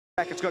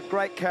It's got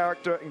great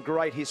character and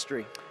great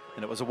history.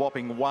 And it was a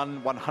whopping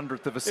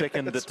 1/100th of a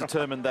second that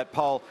determined that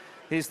pole.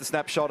 Here's the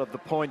snapshot of the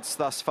points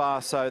thus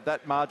far. So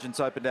that margin's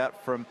opened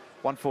out from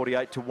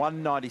 148 to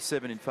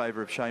 197 in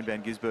favour of Shane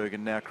Van Gisbergen.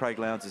 And now Craig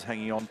Lowndes is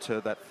hanging on to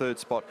that third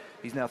spot.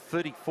 He's now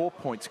 34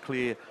 points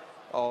clear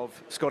of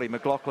Scotty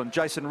McLaughlin.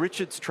 Jason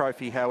Richards'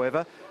 trophy,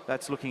 however,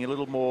 that's looking a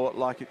little more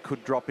like it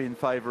could drop in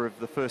favour of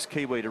the first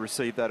Kiwi to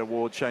receive that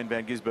award, Shane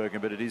Van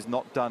Gisbergen, but it is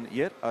not done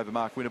yet over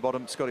Mark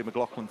Winterbottom. Scotty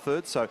McLaughlin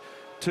third, so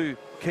 2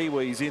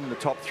 Kiwis in the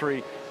top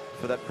 3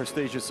 for that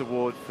prestigious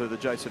award for the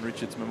Jason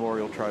Richards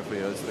Memorial Trophy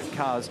as the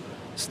cars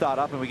start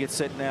up, and we get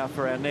set now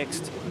for our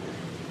next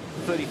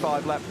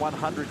 35-lap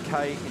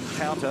 100k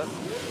encounter.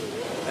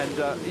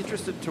 And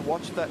interested to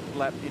watch that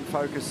lap in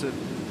focus of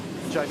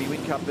Jamie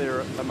Whincup there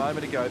a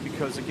moment ago,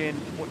 because again,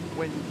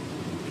 when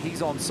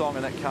he's on song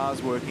and that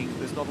car's working,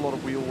 there's not a lot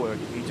of wheel work.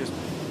 He just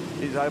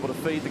is able to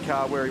feed the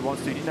car where he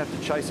wants to. He didn't have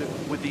to chase it,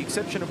 with the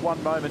exception of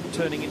one moment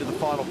turning into the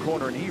final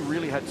corner, and he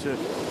really had to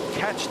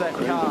catch that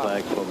car.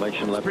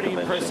 It's pretty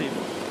impressive.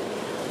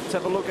 Let's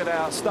have a look at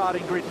our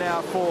starting grid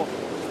now for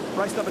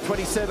race number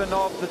 27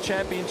 of the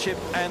championship,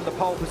 and the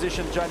pole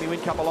position, Jamie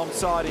Whincup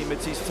alongside him.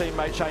 It's his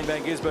teammate Shane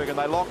Van Gisbergen.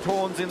 They locked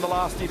horns in the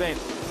last event.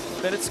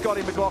 Then it's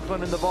Scotty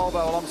McLaughlin in the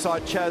Volvo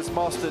alongside Chaz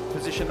Mostert,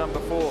 position number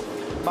 4.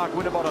 Mark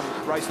Winterbottom,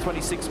 race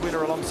 26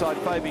 winner alongside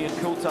Fabian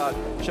Coulthard,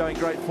 showing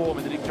great form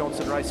in the Nick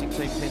Johnson Racing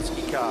Team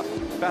Penske car.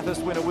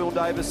 Bathurst winner Will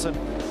Davison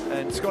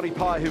and Scotty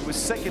Pye, who was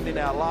second in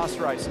our last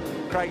race.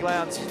 Craig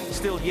Lowndes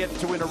still yet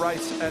to win a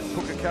race at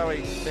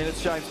Pukekohe. Then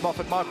it's James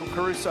Moffat, Michael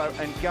Caruso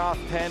and Garth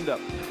Tander,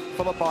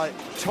 followed by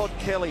Todd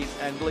Kelly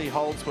and Lee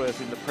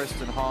Holdsworth in the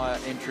Preston Hire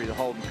entry, the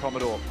Holden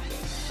Commodore.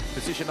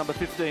 Position number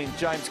 15,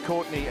 James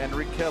Courtney and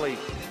Rick Kelly.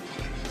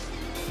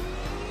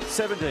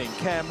 17,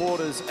 Cam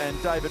Waters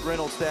and David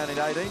Reynolds down in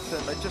 18th,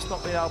 and they've just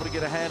not been able to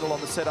get a handle on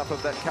the setup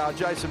of that car.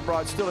 Jason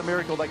Bright, still a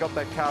miracle they got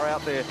that car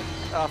out there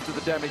after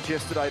the damage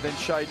yesterday. Then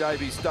Shay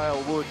Davies, Dale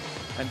Wood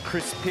and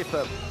Chris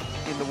Pither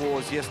in the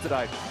wars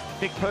yesterday.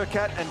 Nick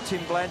Percat and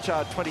Tim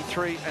Blanchard,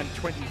 23 and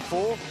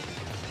 24.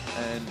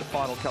 And the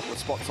final couple of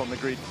spots on the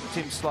grid,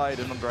 Tim Slade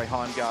and Andre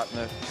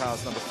Heimgartner,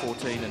 cars number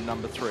 14 and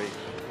number 3.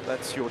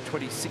 That's your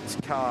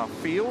 26-car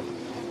field.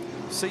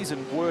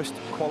 Season worst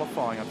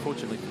qualifying,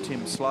 unfortunately, for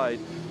Tim Slade.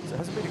 So it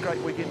hasn't been a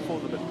great weekend for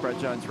them at Brad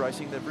Jones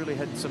Racing. They've really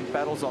had some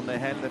battles on their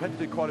hand. They've had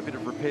to do quite a bit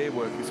of repair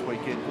work this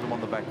weekend, put them on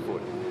the back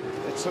foot.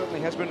 It certainly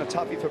has been a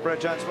toughie for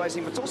Brad Jones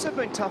Racing, but it's also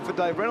been tough for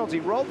Dave Reynolds.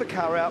 He rolled the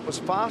car out, was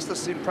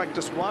fastest in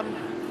practice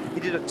 1. He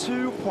did a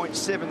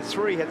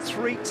 2.73, had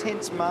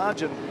 3/10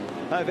 margin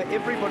over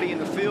everybody in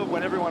the field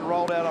when everyone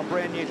rolled out on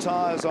brand new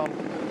tyres on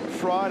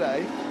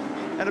Friday.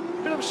 And a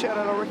bit of a shout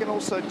out, I reckon,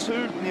 also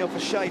too, Neil, for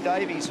Shay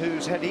Davies,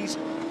 who's had his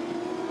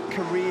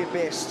career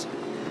best,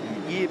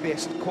 year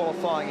best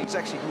qualifying. He's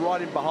actually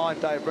right in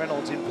behind Dave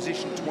Reynolds in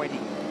position 20.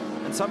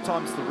 And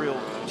sometimes the real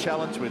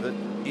challenge with it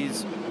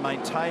is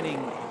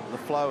maintaining the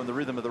flow and the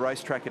rhythm of the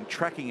racetrack and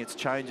tracking its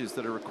changes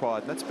that are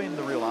required. And that's been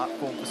the real art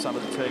form for some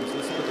of the teams.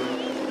 Listen to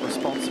the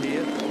response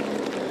here.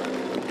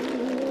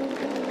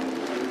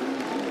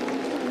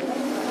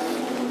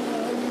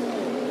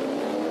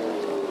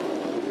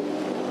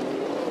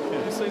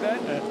 See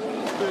that?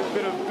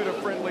 Bit of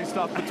friendly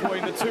stuff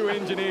between the two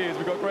engineers.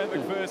 We've got Grant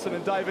McPherson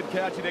and David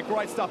Couchy. They're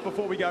great stuff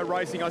before we go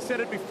racing. I said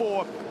it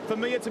before, for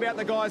me it's about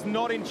the guys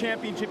not in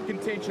championship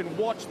contention.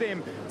 Watch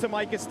them to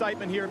make a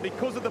statement here, and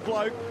because of the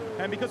bloke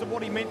and because of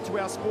what he meant to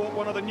our sport,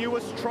 one of the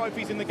newest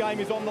trophies in the game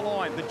is on the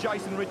line, the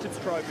Jason Richards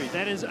Trophy.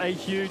 That is a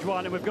huge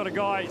one, and we've got a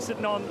guy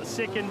sitting on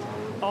second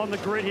on the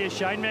grid here,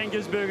 Shane Van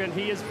Gisbergen.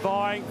 He is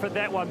vying for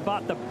that one,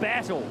 but the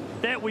battle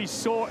that we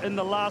saw in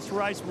the last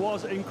race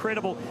was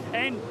incredible.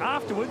 And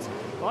afterwards,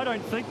 I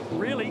don't think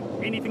really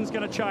anything's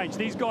going to change.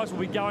 These guys will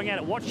be going at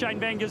it. Watch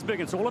Shane Van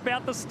Gisbergen. It's all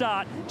about the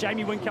start.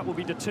 Jamie Whincup will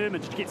be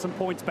determined to get some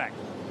points back.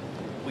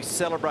 We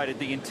celebrated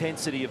the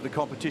intensity of the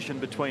competition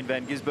between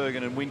Van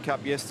Gisbergen and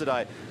Whincup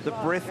yesterday. The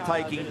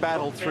breathtaking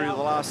battle through the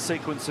last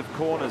sequence of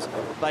corners.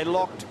 They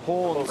locked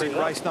horns in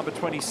race number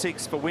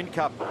 26 for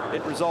Whincup.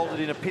 It resulted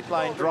in a pit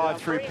lane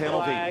drive-through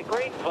penalty.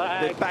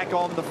 They're back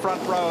on the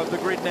front row of the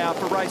grid now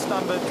for race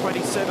number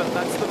 27.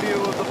 That's the view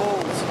of the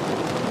Bulls.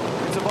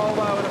 It's a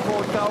Volvo and a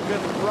Ford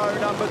Falcon, row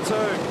number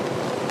 2.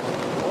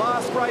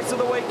 Last race of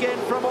the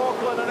weekend from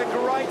Auckland, and a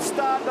great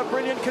start and a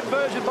brilliant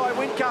conversion by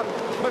Whincup.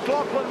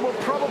 McLaughlin will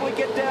probably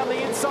get down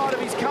the inside of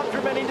his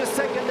countryman into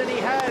second, and he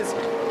has.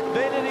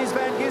 Then it is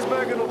Van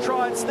Gisbergen will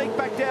try and sneak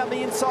back down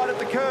the inside at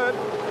the curb,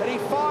 and he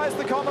fires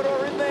the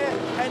Commodore in there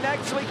and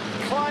actually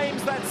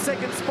claims that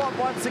second spot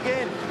once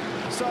again.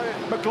 So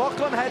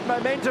McLaughlin had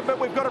momentum, but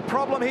we've got a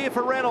problem here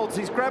for Reynolds.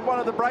 He's grabbed one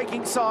of the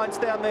braking signs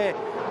down there.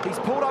 He's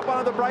pulled up one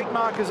of the brake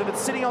markers, and it's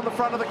sitting on the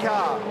front of the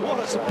car. What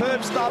a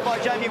superb start by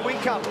Jamie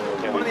Whincup.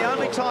 One of the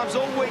only times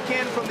all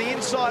weekend from the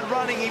inside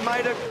running, he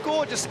made a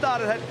gorgeous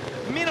start. It had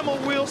minimal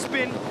wheel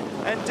spin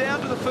and down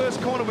to the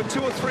first corner with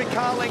 2 or 3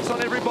 car lengths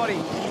on everybody.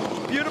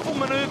 Beautiful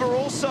manoeuvre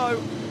also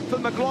for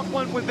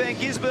McLaughlin with Van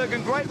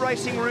Gisbergen. Great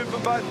racing room for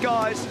both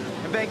guys.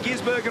 And Van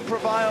Gisbergen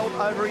prevailed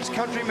over his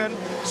countryman,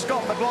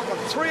 Scott McLaughlin.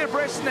 3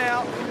 abreast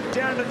now,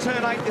 down into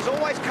turn 8. There's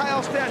always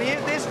chaos down here.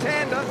 There's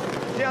Tander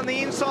down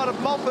the inside of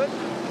Moffat.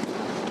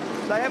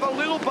 They have a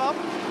little bump.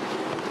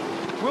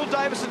 Will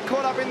Davison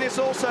caught up in this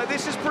also.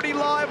 This is pretty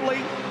lively.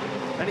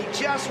 And he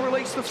just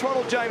released the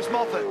throttle, James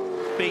Moffat.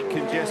 Big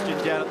congestion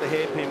down at the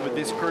hairpin with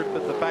this group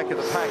at the back of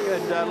the pack.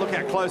 And look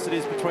how close it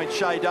is between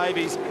Shea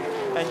Davies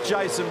and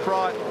Jason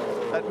Bright.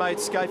 That made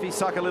Scafie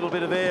suck a little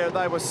bit of air.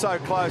 They were so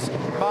close.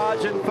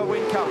 Margin for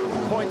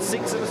Whincup,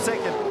 0.6 of a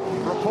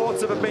second.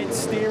 Reports of a bent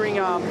steering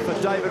arm for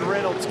David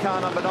Reynolds, car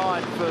number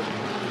 9 for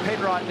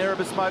Penrite and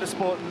Erebus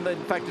Motorsport. And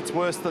in fact, it's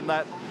worse than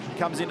that.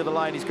 Comes into the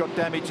lane. He's got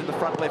damage in the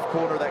front left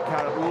corner of that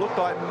car. It looked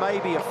like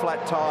maybe a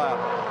flat tyre.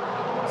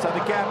 So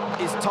the gap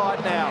is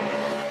tight now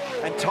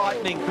and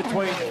tightening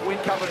between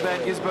Whincup and Van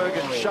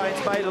Gisbergen.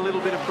 Shane's made a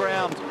little bit of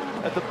ground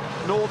at the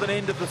northern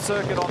end of the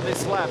circuit on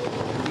this lap.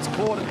 He's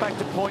clawed it back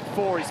to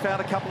 0.4. He's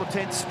found a couple of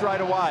tenths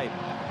straight away.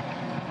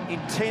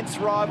 Intense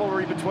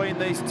rivalry between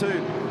these two.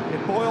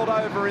 It boiled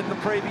over in the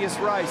previous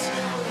race.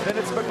 Then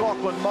it's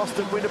McLaughlin,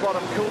 Mostert,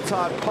 Winterbottom,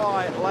 Coulthard,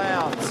 Pye,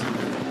 Lowndes.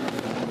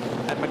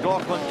 And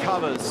McLaughlin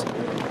covers.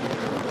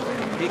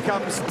 Here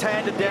comes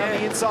Tander down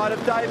the inside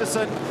of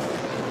Davison.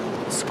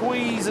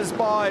 Squeezes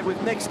by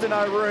with next to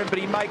no room, but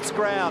he makes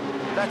ground.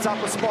 That's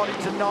up a spot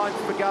into 9th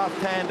for Garth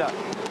Tander.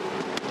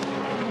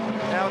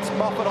 Now it's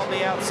Moffat on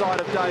the outside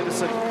of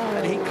Davison,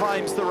 and he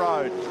claims the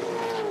road.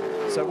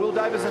 So Will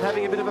Davison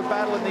having a bit of a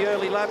battle in the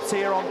early laps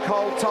here on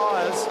cold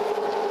tyres.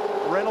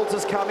 Reynolds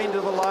has come into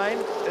the lane,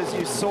 as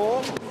you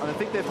saw, and I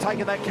think they've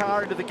taken that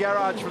car into the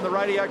garage from the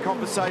radio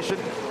conversation.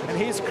 And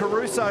here's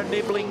Caruso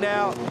nibbling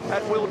now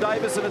at Will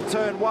Davison at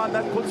turn 1.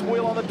 That puts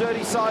Will on the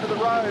dirty side of the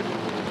road.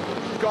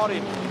 Got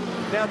him.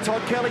 Now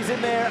Todd Kelly's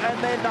in there,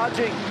 and they're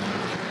nudging.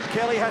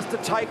 Kelly has to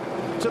take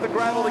to the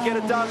gravel to get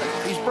it done.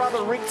 His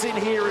brother Rick's in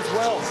here as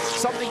well.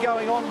 Something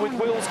going on with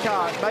Will's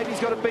car. Maybe he's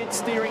got a bent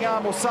steering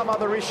arm or some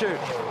other issue,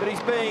 but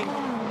he's being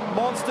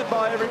monstered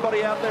by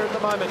everybody out there at the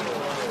moment.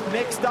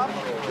 Next up,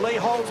 Lee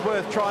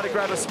Holdsworth trying to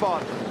grab a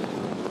spot.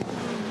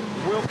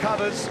 Will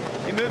covers.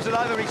 He moves it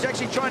over. He's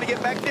actually trying to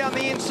get back down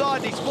the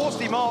inside. He's forced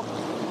him off.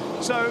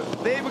 So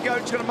there we go.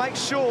 Just going to make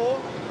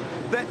sure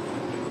that...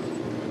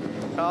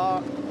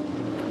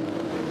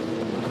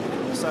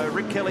 So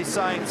Rick Kelly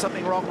saying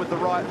something wrong with the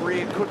right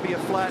rear, could be a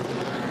flat,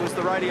 was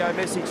the radio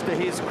message to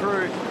his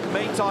crew.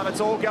 Meantime,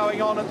 it's all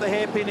going on at the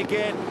hairpin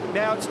again.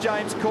 Now it's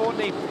James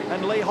Courtney,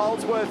 and Lee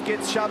Holdsworth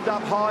gets shoved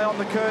up high on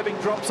the curbing,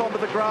 drops onto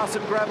the grass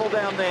and gravel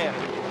down there.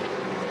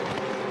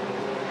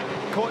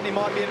 Courtney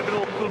might be in a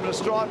little bit of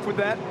strife with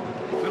that.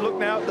 We look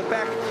now at the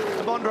back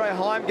of Andre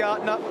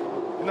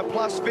Heimgartner in the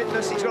Plus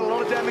Fitness. He's got a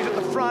lot of damage at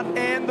the front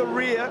and the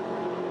rear.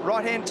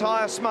 Right-hand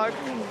tyre smoke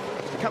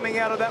coming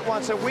out of that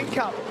one. So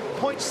Whincup,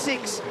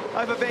 0.6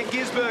 over Van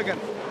Gisbergen.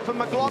 For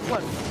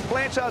McLaughlin,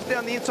 Blanchard's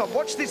down the inside.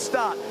 Watch this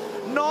start.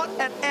 Not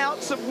an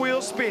ounce of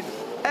wheel spin.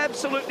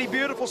 Absolutely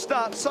beautiful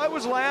start. So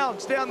was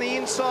Lowndes down the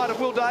inside of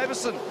Will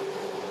Davison.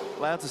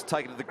 Lowndes has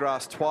taken to the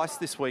grass twice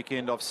this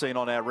weekend, I've seen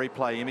on our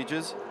replay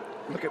images.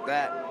 Look at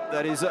that.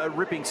 That is a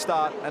ripping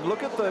start. And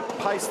look at the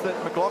pace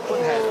that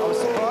McLaughlin had. I was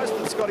surprised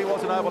that Scotty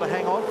wasn't able to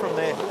hang on from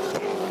there.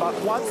 But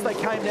once they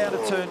came down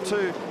to turn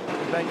 2,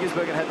 Van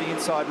Gisbergen had the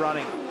inside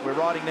running. We're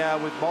riding now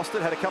with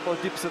Mostert. Had a couple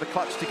of dips of the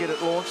clutch to get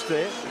it launched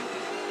there.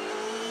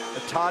 A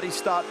tardy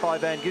start by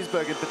Van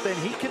Gisbergen, but then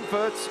he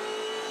converts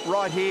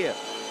right here.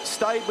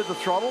 Stayed with the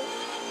throttle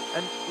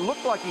and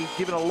looked like he'd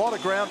given a lot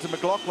of ground to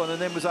McLaughlin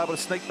and then was able to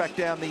sneak back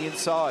down the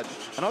inside.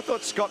 And I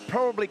thought Scott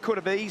probably could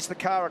have eased the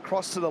car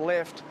across to the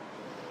left.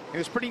 It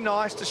was pretty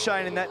nice to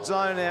Shane in that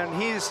zone there.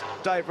 And here's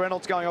Dave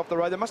Reynolds going off the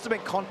road. There must have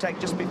been contact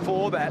just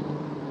before that.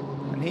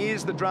 And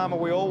here's the drama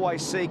we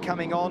always see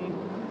coming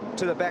on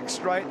to the back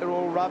straight. They're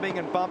all rubbing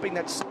and bumping.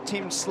 That's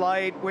Tim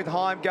Slade with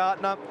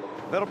Heimgartner.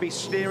 That'll be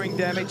steering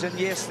damage. And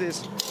yes,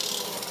 there's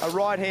a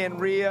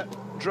right-hand rear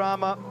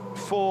drama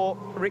for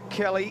Rick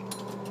Kelly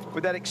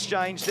with that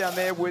exchange down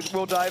there with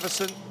Will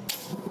Davison.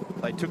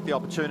 They took the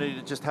opportunity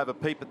to just have a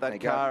peep at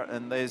that car,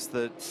 and there's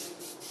the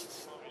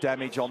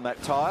damage on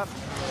that tyre.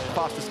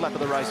 Fastest lap of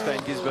the race, Van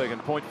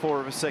Gisbergen, 0.4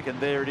 of a second.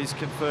 There it is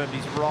confirmed.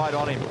 He's right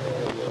on him.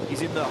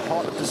 He's in the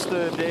hot,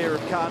 disturbed air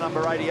of car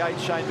number 88,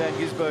 Shane Van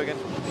Gisbergen.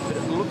 But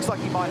it looks like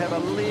he might have a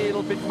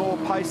little bit more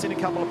pace in a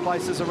couple of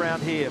places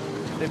around here.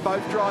 They're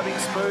both driving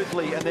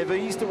smoothly, and they've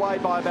eased away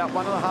by about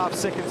 1.5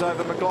 seconds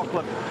over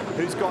McLaughlin,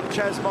 who's got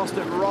Chaz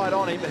Mostert right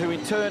on him, who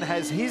in turn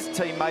has his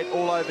teammate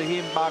all over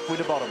him, Mark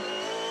Winterbottom.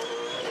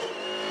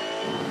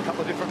 A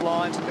couple of different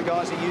lines that the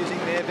guys are using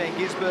there, Van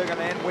Gisbergen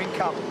and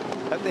Whincup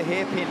at the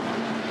hairpin.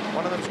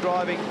 One of them's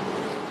driving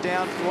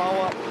down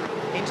lower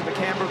into the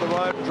camber of the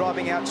road and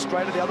driving out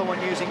straighter. The other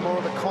one using more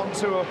of the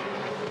contour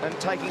and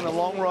taking the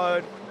long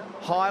road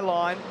high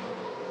line.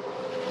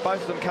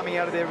 Both of them coming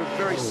out of there with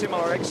very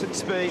similar exit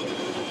speed.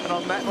 And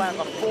on that lap,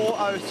 a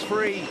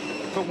 4:03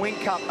 for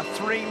Whincup, a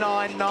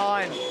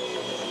 3:99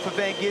 for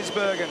Van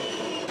Gisbergen.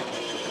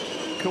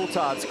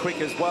 Coulthard's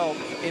quick as well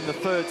in the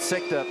third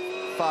sector.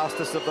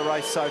 Fastest of the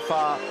race so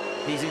far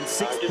He's in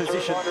sixth just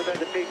position. Just a reminder about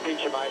the big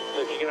picture, mate.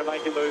 So if you're going to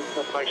make a move,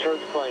 make sure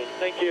it's clean.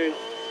 Thank you.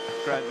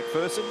 Grant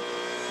McPherson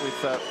with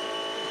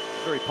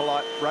very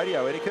polite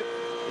radio etiquette.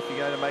 If you're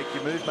going to make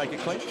your move, make it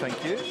clean.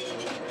 Thank you.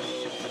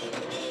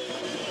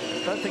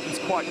 I don't think he's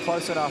quite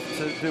close enough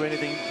to do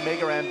anything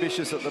mega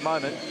ambitious at the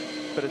moment,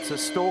 but it's a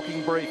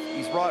stalking brief.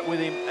 He's right with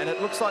him, and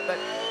it looks like that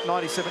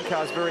 97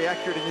 car is very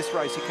accurate in this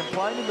race. He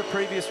complained in the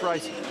previous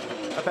race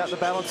about the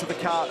balance of the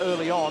car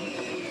early on.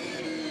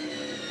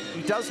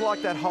 He does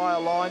like that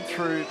higher line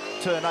through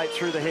turn 8,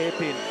 through the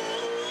hairpin.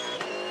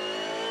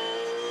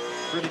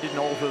 Really didn't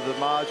alter the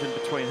margin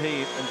between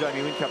he and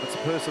Jamie Whincup. It's a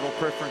personal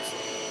preference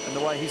and the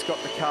way he's got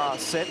the car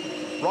set.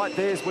 Right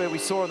there's where we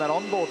saw in that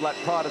onboard lap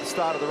prior to the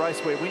start of the race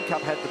where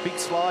Whincup had the big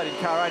slide in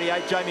car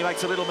 88. Jamie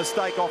makes a little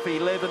mistake off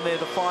 11 there,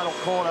 the final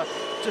corner.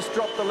 Just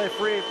dropped the left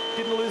rear.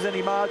 Didn't lose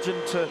any margin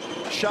to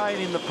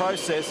Shane in the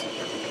process.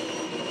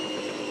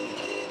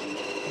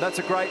 And that's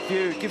a great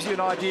view. It gives you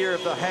an idea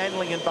of the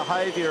handling and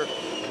behaviour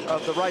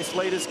of the race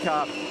leader's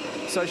car.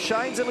 So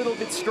Shane's a little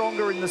bit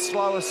stronger in the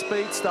slower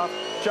speed stuff.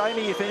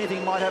 Jamie, if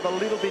anything, might have a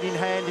little bit in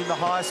hand in the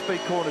higher speed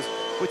corners.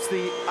 It's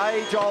the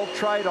age-old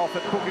trade-off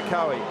at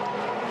Pukekohe.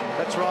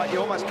 That's right, you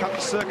almost cut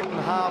the circuit in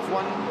half.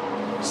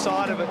 One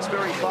side of it's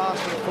very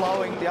fast and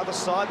flowing. The other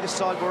side, this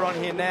side we're on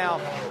here now,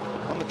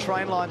 on the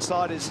train line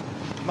side, is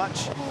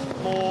much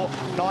more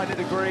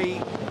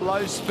 90-degree,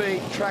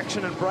 low-speed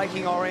traction and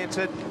braking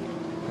oriented.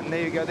 And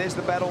there you go, there's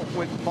the battle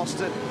with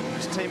Mostert,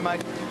 his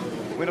teammate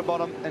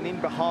Winterbottom, and in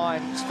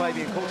behind is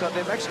Fabian Coulthard.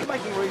 They're actually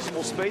making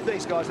reasonable speed,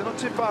 these guys. They're not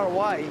too far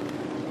away.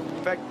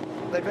 In fact,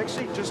 they've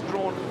actually just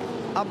drawn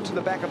up to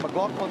the back of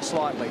McLaughlin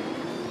slightly.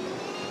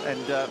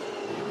 And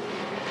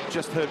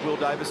just heard Will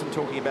Davison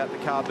talking about the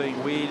car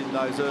being weird in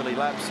those early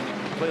laps,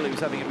 and clearly was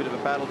having a bit of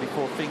a battle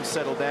before things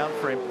settled down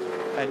for him.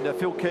 And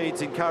Phil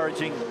Keeds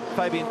encouraging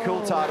Fabian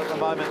Coulthard at the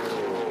moment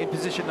in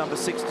position number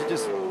 6 to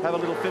just have a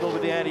little fiddle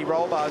with the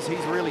anti-roll bars.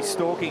 He's really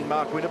stalking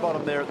Mark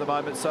Winterbottom there at the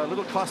moment. So a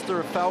little cluster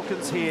of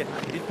Falcons here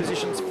in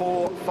positions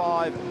 4,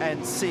 5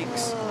 and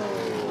 6.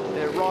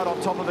 They're right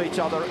on top of each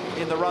other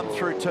in the run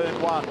through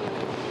turn 1.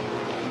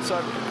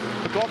 So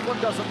McLaughlin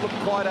doesn't look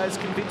quite as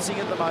convincing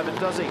at the moment,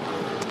 does he?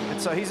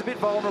 And so he's a bit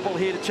vulnerable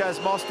here to Chaz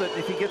Mostert.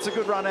 If he gets a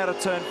good run out of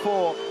turn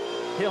 4,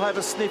 he'll have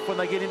a sniff when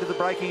they get into the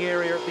braking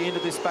area at the end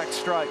of this back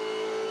straight.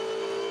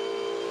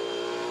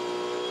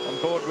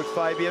 On board with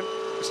Fabian.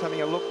 Just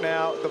having a look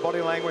now at the body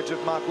language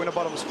of Mark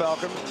Winterbottom's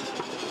Falcon.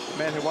 The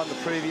man who won the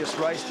previous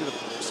race, did a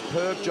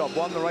superb job,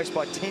 won the race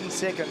by 10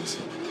 seconds.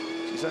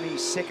 He's only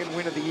his second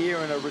win of the year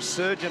and a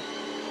resurgent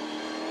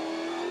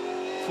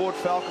Ford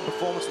Falcon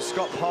performance with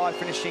Scott Pye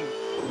finishing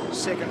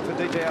second for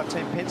DJR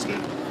Team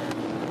Penske.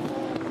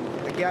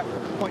 The gap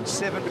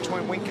 0.7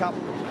 between Whincup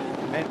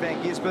and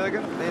Van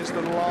Gisbergen. There's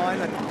the line,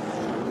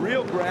 and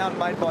real ground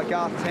made by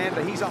Garth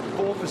Tander. He's up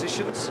 4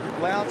 positions,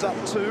 Lowndes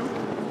up 2.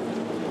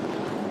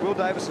 Will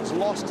Davison's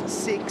lost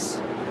 6,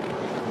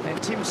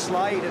 and Tim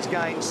Slade has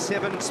gained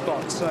 7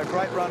 spots. So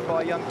great run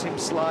by young Tim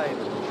Slade.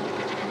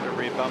 A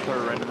rear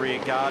bumper and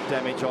rear guard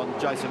damage on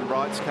Jason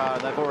Wright's car,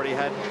 and they've already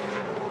had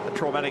a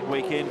traumatic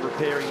weekend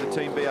repairing the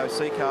Team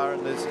BOC car,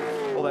 and there's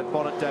all that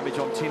bonnet damage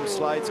on Tim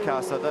Slade's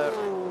car. So they're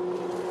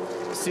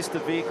sister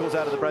vehicles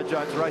out of the Brad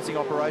Jones racing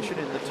operation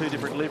in the 2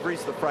 different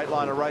liveries, the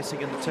Freightliner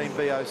Racing and the Team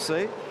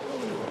BOC.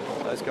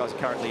 Those guys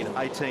currently in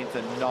 18th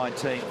and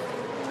 19th.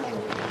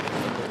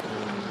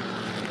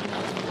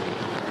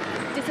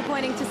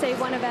 Disappointing to see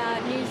one of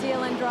our New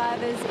Zealand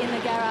drivers in the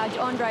garage,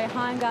 Andre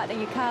Heimgartner,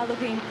 your car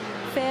looking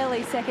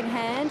fairly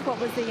second-hand. What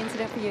was the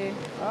incident for you?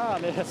 Oh,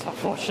 it's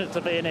unfortunate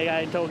to be in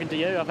again talking to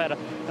you. I've had a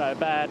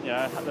bad,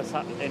 at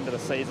the end of the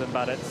season,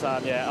 but it's,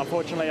 yeah,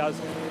 unfortunately I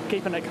was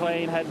keeping it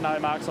clean, had no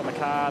marks on the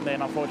car, and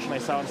then unfortunately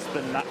someone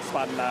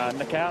spun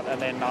Nick out, and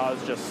then I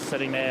was just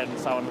sitting there and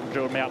someone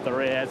drilled me up the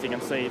rear, as you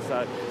can see.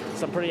 So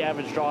some pretty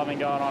average driving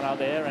going on out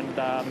there,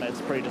 and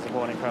it's pretty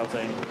disappointing for our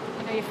team.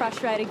 You're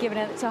frustrated given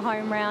it's a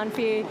home round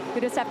for you.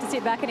 You'll just have to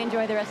sit back and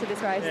enjoy the rest of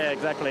this race. Yeah,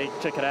 exactly.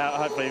 Check it out.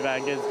 Hopefully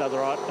Van Giz does all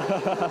right.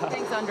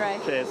 Thanks, Andre.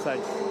 Cheers,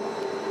 thanks.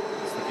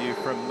 It's the view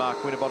from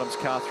Mark Winterbottom's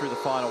car through the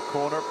final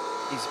corner.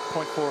 He's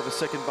 0.4 of a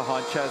second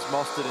behind Chaz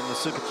Mostert in the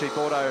Super Cheap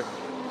Auto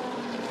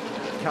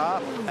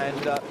car,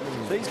 and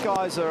these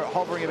guys are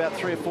hovering about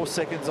 3 or 4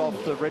 seconds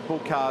off the Red Bull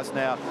cars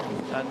now,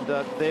 and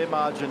their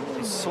margin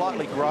is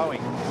slightly growing.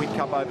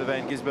 Whincup over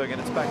Van Gisbergen,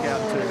 it's back out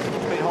to,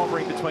 it's been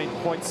hovering between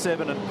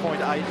 0.7 and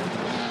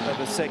 0.8 of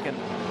a second.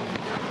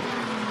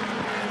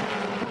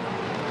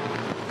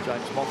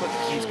 James Moffat,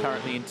 he's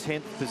currently in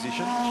 10th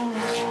position.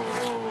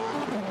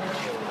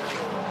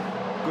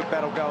 Good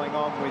battle going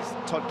on with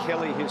Todd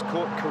Kelly, who's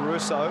caught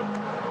Caruso.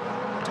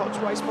 Todd's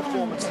race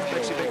performance has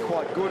actually been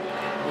quite good.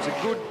 It was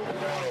a good,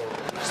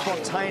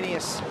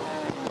 spontaneous,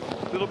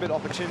 little bit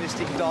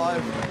opportunistic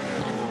dive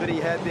that he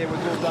had there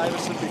with Will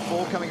Davison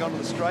before coming onto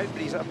the straight,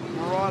 but he's up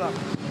right up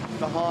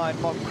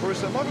behind Michael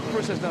Caruso. Michael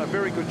Caruso's done a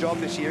very good job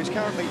this year. He's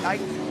currently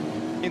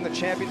 8th in the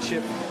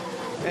championship,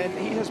 and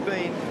he has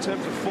been, in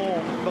terms of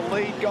form, the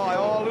lead guy.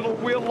 Oh, a little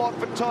wheel lock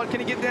for Todd.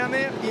 Can he get down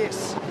there?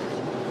 Yes.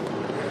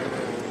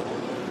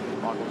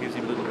 Michael gives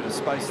him a little bit of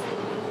space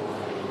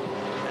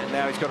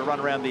Now he's got to run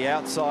around the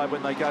outside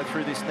when they go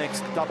through this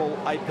next double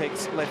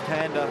apex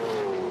left-hander.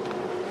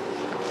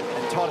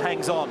 And Todd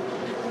hangs on.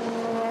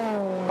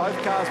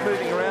 Both cars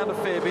moving around a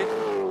fair bit.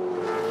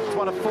 It's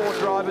one of 4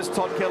 drivers,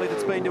 Todd Kelly,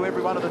 that's been to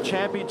every one of the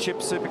championship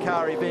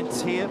supercar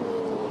events here.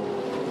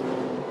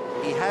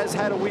 He has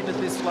had a win at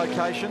this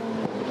location.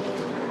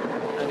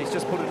 And he's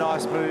just put a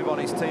nice move on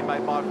his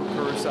teammate Michael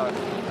Caruso.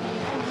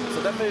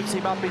 So that moves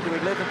him up into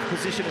 11th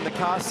position in the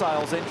car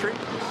sales entry.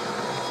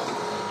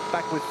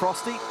 Back with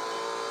Frosty.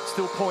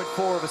 Still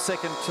 0.4 of a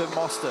second to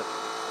Mostert.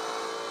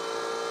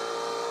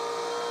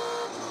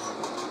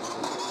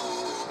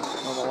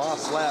 On the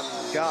last lap,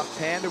 Garth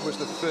Tander was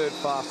the 3rd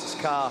fastest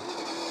car.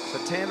 So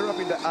Tander up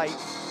into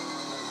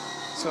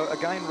 8th. So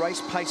again,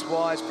 race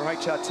pace-wise for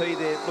HRT,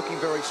 they're looking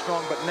very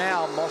strong. But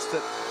now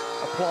Mostert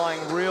applying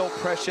real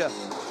pressure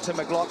to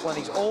McLaughlin.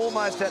 He's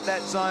almost at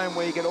that zone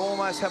where you can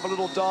almost have a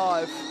little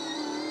dive.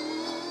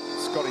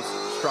 Scotty's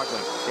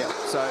struggling. Yeah.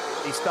 So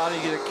he's starting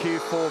to get a Q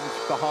formed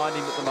behind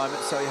him at the moment,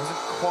 so he hasn't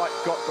quite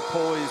got the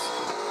poise,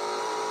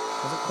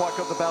 hasn't quite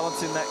got the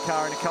balance in that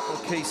car in a couple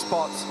of key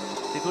spots.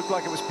 It looked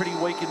like it was pretty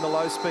weak in the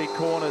low-speed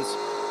corners.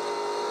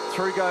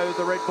 Through go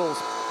the Red Bulls.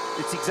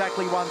 It's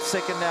exactly 1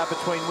 second now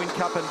between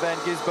Whincup and Van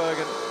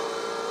Gisbergen.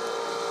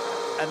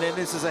 And then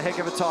this is a heck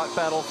of a tight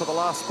battle for the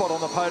last spot on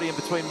the podium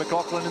between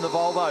McLaughlin in the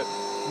Volvo,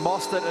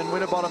 Mostert and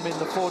Winterbottom in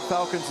the Ford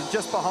Falcons, and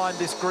just behind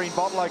this green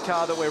Botlow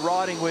car that we're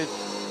riding with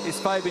is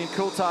Fabian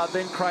Coulthard,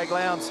 then Craig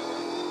Lowndes.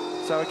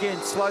 So again,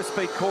 slow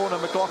speed corner,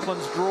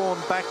 McLaughlin's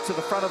drawn back to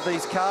the front of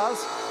these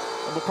cars,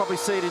 and we'll probably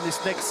see it in this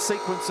next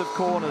sequence of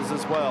corners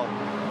as well.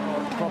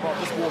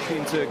 I just walked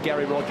into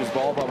Gary Rogers'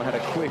 Volvo and had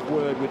a quick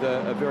word with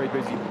a very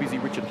busy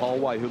Richard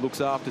Holway, who looks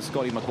after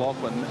Scotty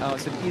McLaughlin. I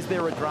said, is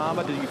there a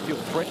drama? Do you feel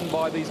threatened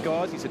by these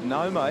guys? He said,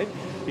 no, mate.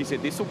 He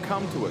said, this will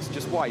come to us.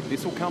 Just wait,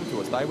 this will come to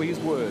us. They were his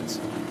words.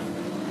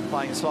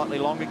 Playing a slightly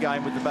longer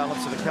game with the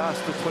balance of the car,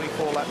 still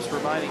 24 laps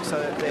remaining,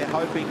 so they're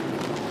hoping,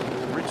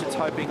 Richard's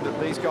hoping that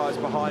these guys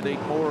behind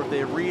eat more of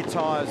their rear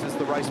tyres as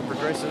the race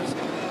progresses,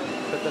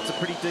 but that's a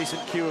pretty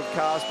decent queue of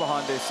cars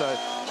behind there, so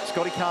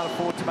Scotty can't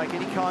afford to make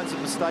any kinds of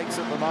mistakes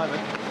at the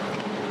moment,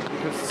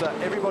 because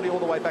everybody all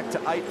the way back to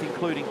 8th,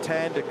 including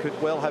Tander, could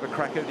well have a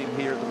crack at him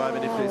here at the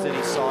moment if there's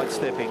any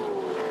sidestepping.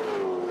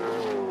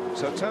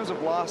 So in terms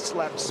of last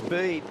lap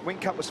speed,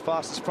 Whincup was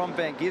fastest from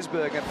Van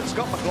Gisbergen, but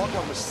Scott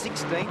McLaughlin was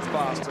 16th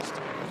fastest.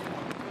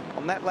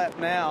 On that lap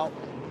now,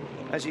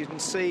 as you can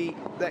see,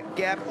 that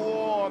gap,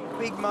 oh,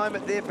 big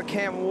moment there for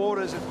Cam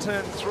Waters at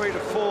turn 3 to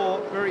 4.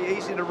 Very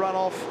easy to run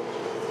off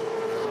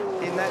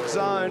in that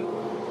zone.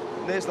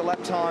 And there's the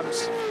lap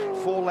times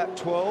for lap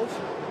 12.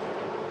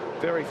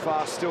 Very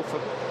fast still for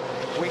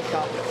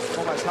Whincup,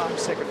 almost half a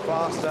second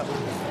faster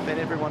than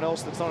everyone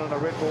else that's not in a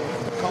Red Bull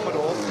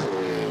Commodore.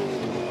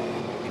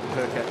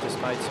 Percat just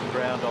made some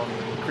ground on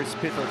Chris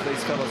Pithler.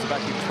 These fellas are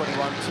back in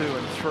 21, 2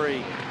 and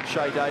 3.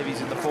 Shay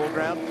Davies in the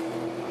foreground.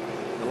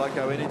 The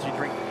Loco Energy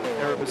Drink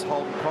Erebus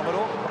Holden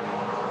Commodore.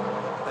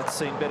 That's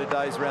seen better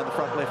days around the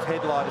front left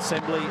headlight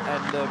assembly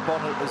and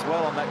bonnet as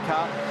well on that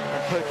car.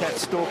 And Percat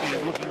stalking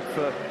and looking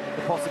for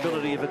the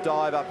possibility of a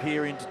dive up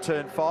here into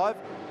turn 5.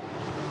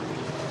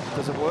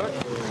 Doesn't work.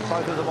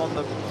 Both of them on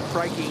the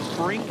braking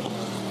brink,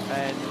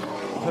 and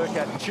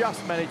Percat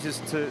just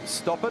manages to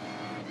stop it.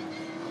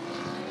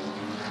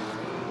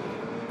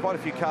 Quite a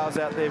few cars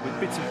out there with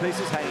bits and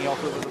pieces hanging off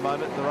them at the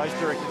moment. The race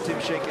director, Tim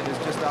Schenken, has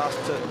just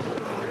asked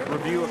to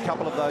review a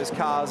couple of those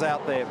cars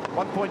out there.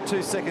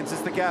 1.2 seconds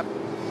is the gap.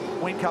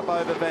 Whincup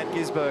over Van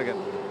Gisbergen.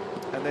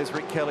 And there's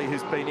Rick Kelly,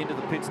 who's been into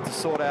the pits to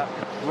sort out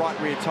right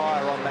rear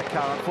tyre on that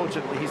car.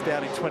 Unfortunately, he's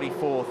down in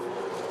 24th.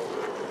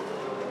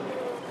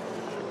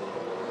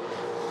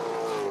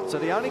 So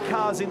the only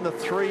cars in the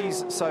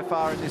 3s so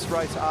far in this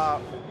race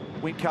are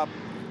Whincup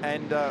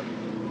and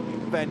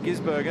Van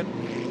Gisbergen.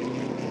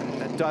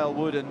 Dale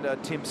Wood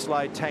and Tim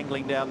Slade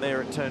tangling down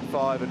there at turn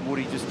 5, and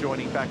Woody just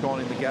joining back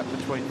on in the gap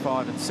between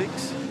 5 and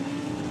 6.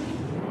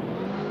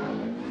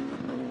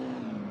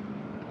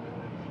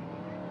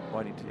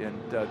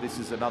 This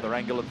is another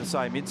angle of the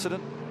same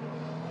incident.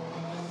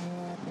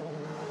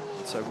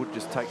 So Wood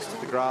just takes to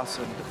the grass,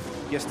 and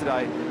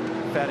yesterday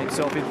found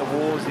himself in the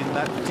wars in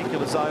that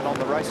particular zone on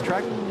the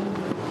racetrack.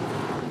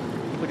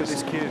 Look at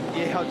this queue.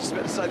 Yeah, I was just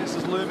about to say, this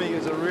is looming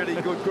as a really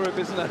good group,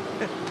 isn't it?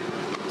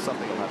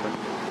 Something will happen.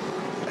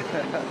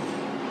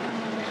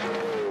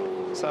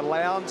 So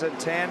Lowndes and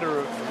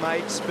Tander have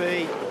made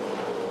speed.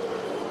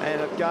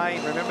 And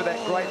again, remember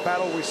that great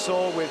battle we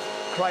saw with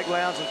Craig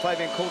Lowndes and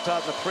Fabian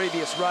Coulthard in the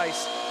previous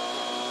race.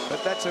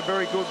 But that's a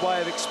very good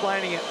way of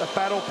explaining it. The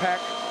battle pack.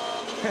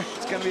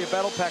 It's going to be a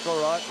battle pack, all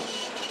right.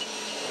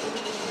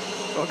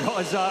 Well,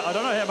 guys, I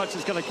don't know how much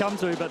it's going to come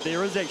to, but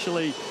there is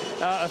actually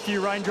a few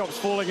raindrops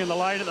falling in the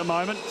lane at the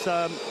moment.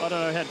 I don't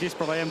know how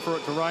desperate I am for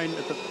it to rain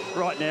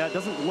right now. It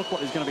doesn't look like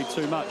there's going to be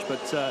too much,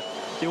 but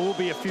there will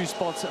be a few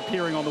spots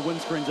appearing on the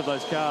windscreens of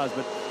those cars,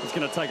 but it's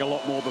going to take a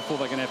lot more before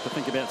they're going to have to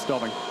think about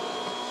stopping.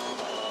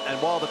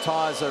 And while the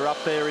tyres are up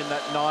there in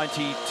that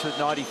 90 to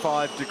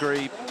 95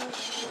 degree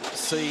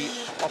C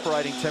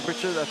operating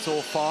temperature, that's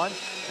all fine.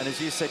 And as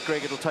you said,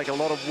 Greg, it'll take a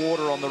lot of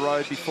water on the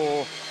road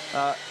before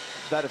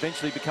that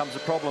eventually becomes a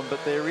problem.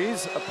 But there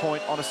is a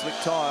point on a slick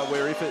tyre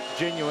where if it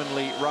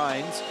genuinely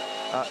rains,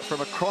 from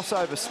a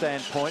crossover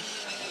standpoint,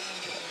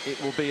 it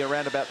will be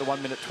around about the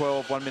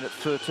 1:12,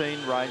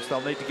 1:13 range.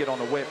 They'll need to get on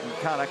a wet, and you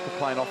can't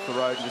aquaplane off the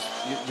road.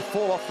 You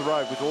fall off the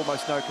road with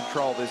almost no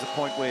control. There's a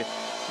point where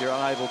you're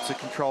unable to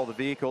control the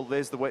vehicle.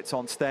 There's the wets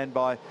on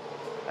standby,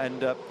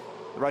 and the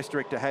race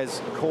director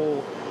has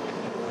called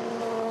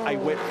a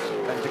wet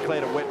and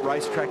declared a wet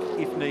racetrack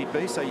if need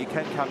be, so you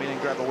can come in and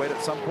grab a wet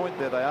at some point.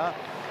 There they are.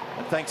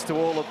 And thanks to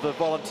all of the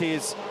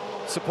volunteers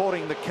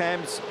supporting the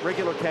CAMS,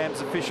 regular CAMS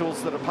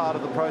officials that are part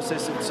of the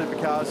process in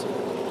Supercars,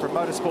 from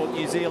Motorsport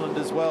New Zealand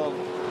as well.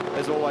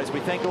 As always, we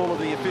thank all of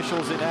the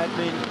officials in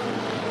admin,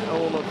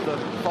 all of the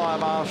fire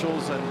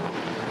marshals and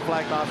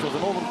flag marshals,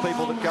 and all of the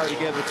people that go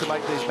together to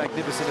make these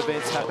magnificent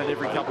events happen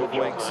every couple of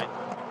weeks.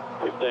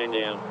 15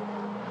 down.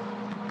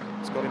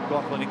 Scotty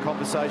McLaughlin in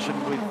conversation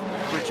with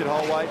Richard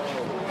Holway,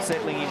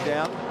 settling him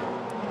down.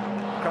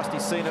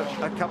 Krusty's seen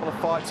a couple of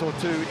fights or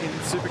two in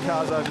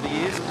Supercars over the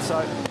years, and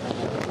so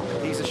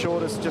he's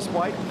assured us just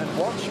wait and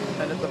watch.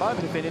 And at the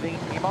moment, if anything,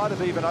 he might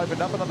have even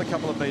opened up another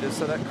couple of metres,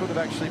 so that could have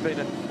actually been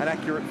an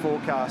accurate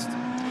forecast.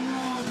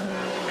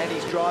 And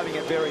he's driving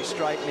it very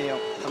straight, Neil.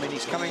 I mean,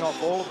 he's coming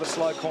off all of the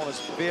slow corners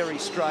very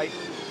straight.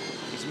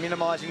 He's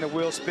minimising the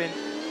wheel spin.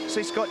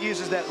 See, Scott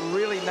uses that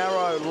really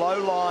narrow, low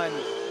line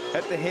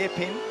at the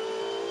hairpin.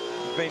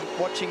 We've been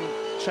watching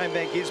Shane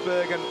Van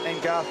Gisbergen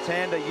and Garth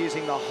Tander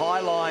using the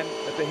high line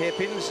at the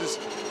hairpin. This is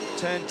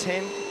turn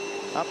 10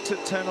 up to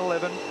turn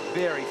 11.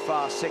 Very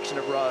fast section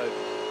of road.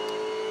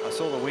 I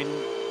saw the wind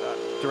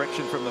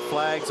direction from the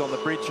flags on the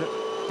bridge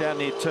down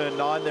near turn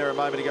 9 there a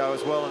moment ago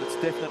as well, and it's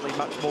definitely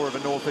much more of a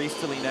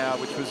northeasterly now,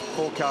 which was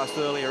forecast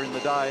earlier in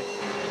the day.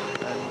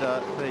 And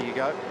there you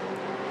go.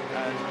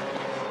 And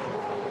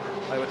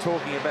they were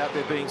talking about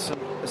there being some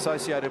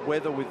associated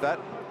weather with that.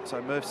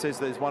 So Murph says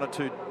there's 1 or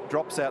 2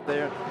 drops out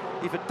there.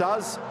 If it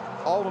does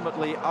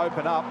ultimately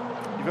open up,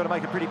 you've got to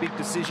make a pretty big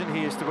decision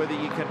here as to whether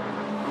you can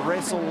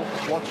wrestle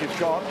what you've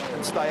got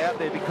and stay out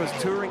there, because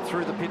touring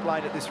through the pit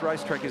lane at this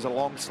racetrack is a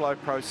long, slow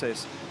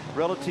process.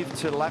 Relative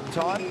to lap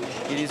time,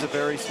 it is a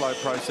very slow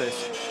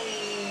process.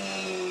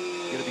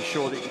 You've got to be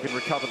sure that you can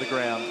recover the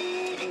ground.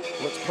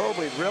 Well, it's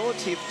probably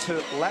relative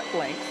to lap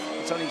length.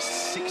 It's only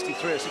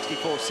 63 or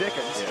 64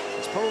 seconds. Yeah.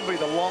 It's probably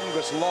the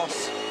longest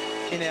loss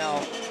in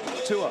our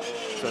tour.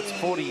 So it's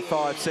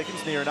 45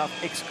 seconds, near enough,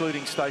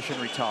 excluding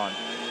stationary time.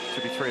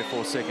 Should be 3 or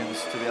 4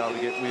 seconds to be able to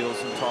get wheels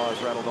and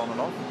tyres rattled on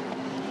and off.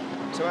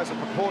 So as a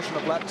proportion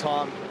of lap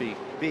time,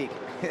 big.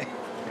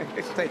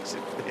 Thanks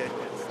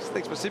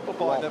for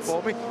simplifying that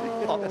for me.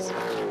 Yeah,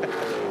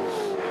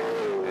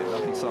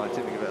 nothing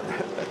scientific about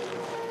that.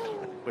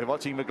 We're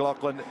watching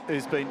McLaughlin,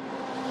 who's been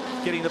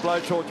getting the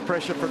blowtorch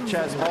pressure from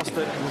Chaz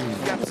Mostert.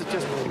 Gaps have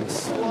just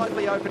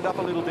slightly opened up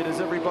a little bit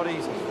as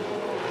everybody's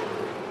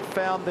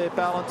found their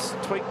balance,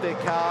 tweaked their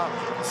car,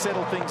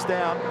 settled things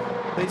down.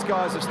 These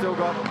guys have still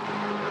got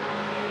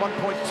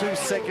 1.2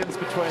 seconds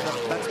between them.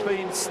 That's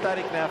been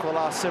static now for the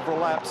last several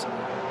laps,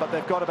 but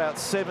they've got about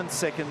 7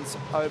 seconds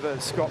over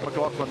Scott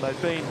McLaughlin.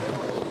 They've been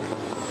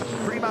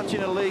pretty much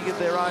in a league of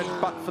their own,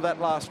 but for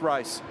that last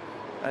race.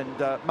 And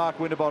Mark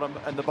Winterbottom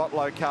and the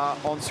Botlow car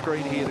on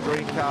screen here, the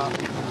green car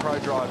in Pro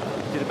Drive,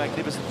 did a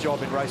magnificent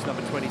job in race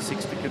number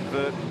 26 to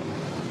convert.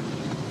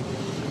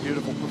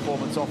 Beautiful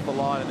performance off the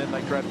line, and then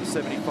they grabbed the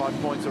 75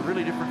 points. A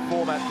really different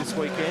format this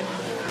weekend.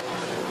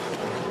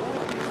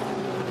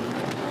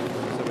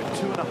 So we're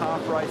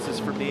 2.5 races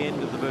from the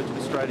end of the Virgin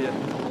Australia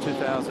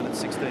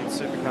 2016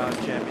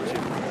 Supercars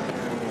Championship.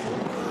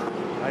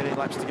 18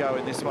 laps to go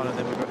in this one, and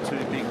then we've got 2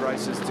 big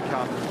races to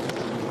come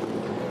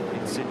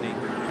in Sydney.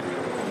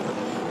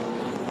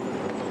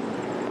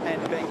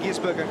 And Van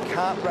Gisbergen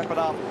can't wrap it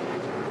up.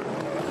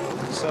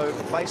 So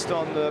based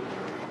on the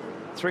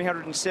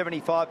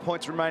 375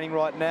 points remaining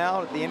right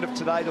now, at the end of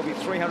today there'll be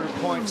 300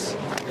 points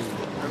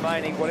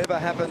remaining. Whatever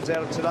happens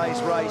out of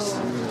today's race,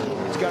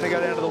 it's going to go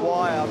down to the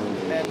wire,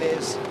 and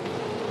there's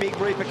big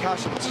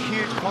repercussions,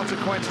 huge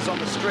consequences on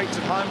the streets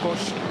at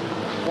Homebush.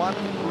 One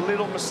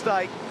little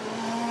mistake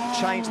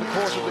changed the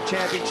course of the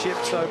championship,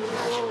 so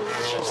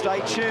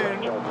stay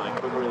tuned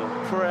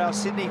for our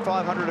Sydney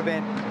 500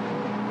 event.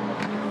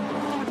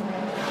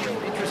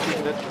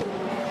 Interesting that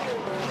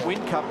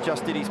Whincup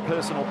just did his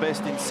personal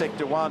best in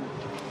Sector 1.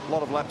 A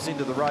lot of laps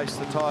into the race,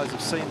 the tyres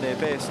have seen their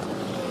best.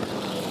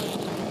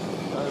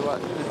 So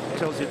it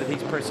tells you that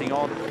he's pressing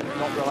on,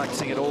 not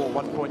relaxing at all.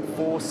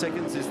 1.4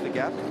 seconds is the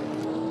gap.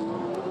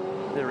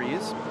 There he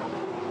is.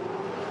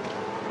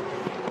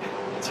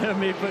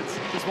 Tim Edwards,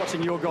 just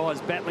watching your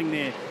guys battling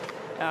there.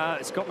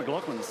 Scott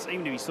McLaughlin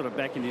seemed to be sort of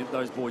backing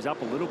those boys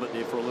up a little bit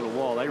there for a little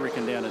while. They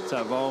reckon down at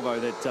Volvo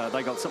that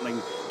they got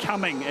something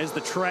coming as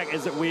the track,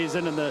 as it wears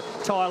in and the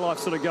tyre life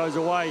sort of goes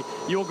away.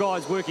 Your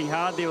guys working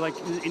hard there. Like,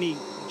 any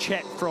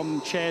chat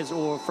from Chaz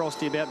or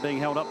Frosty about being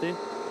held up there?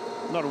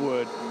 Not a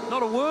word.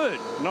 Not a word?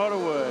 Not a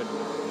word.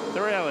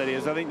 The reality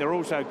is, I think they're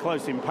also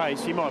close in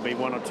pace. He might be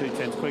 1 or 2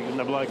 tenths quicker than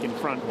the bloke in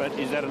front, but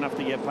is that enough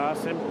to get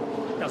past him?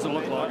 Doesn't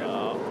look like it.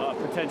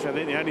 potentially. I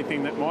think the only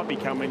thing that might be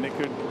coming that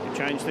could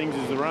change things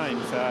is the rain.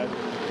 So I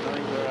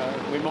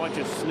think we might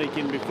just sneak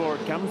in before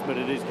it comes, but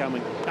it is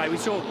coming. Hey, we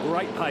saw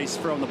great pace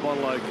from the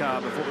Bottle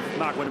car before.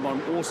 Mark went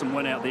on an awesome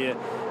win out there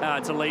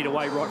to lead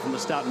away right from the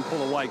start and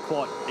pull away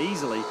quite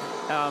easily.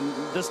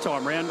 This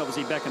time round,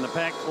 obviously back in the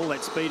pack, all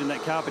that speed in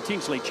that car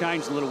potentially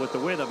changed a little with the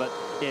weather, but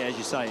yeah, as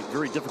you say,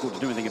 very difficult to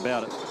do anything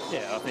about it.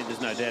 Yeah, I think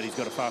there's no doubt he's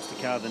got a faster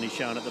car than he's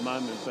shown at the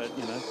moment, but,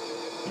 you know,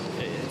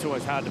 it's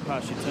always hard to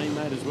pass your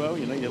teammate as well.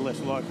 You know, you're less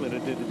likely to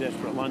do the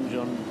desperate lunge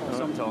on...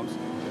 Sometimes.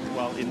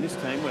 Well, in this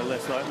team, we're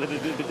less likely to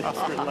do the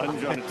desperate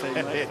lunge on a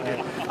teammate.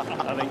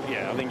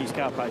 So I think his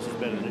car pace is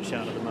better than it's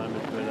shown at the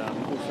moment,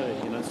 but we'll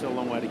see. You know, still a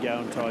long way to go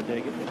and tie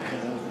deck.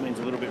 It means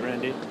a little bit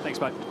round here.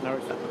 Thanks, mate. No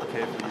worries.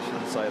 Careful, you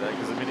shouldn't say that,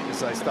 because the minute you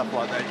say stuff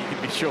like that, you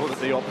can be sure that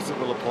the opposite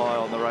will apply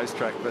on the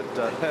racetrack. But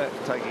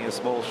taking a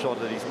small shot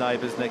at his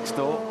neighbours next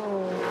door,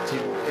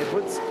 Tim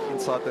Edwards,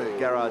 inside the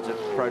garage at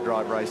Pro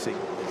Drive Racing.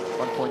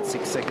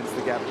 1.6 seconds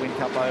the gap, win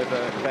cup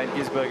over Van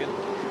Gisbergen.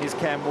 Here's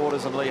Cam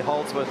Waters and Lee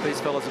Holdsworth. These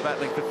fellas are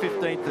battling for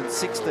 15th and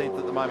 16th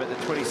at the moment.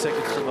 They're 20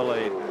 seconds from the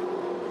lead.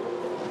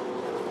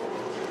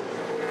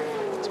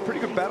 It's a pretty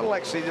good battle,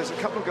 actually. There's a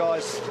couple of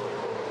guys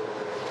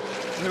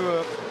who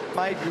are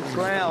made good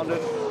ground,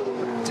 and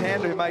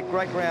Tander, who made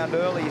great ground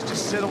early, he's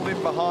just settled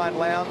in behind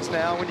Lowndes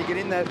now. When you get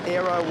in that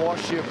aero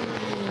wash, you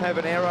have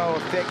an aero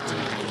effect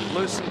and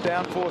loosen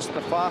downforce in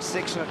the fast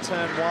section of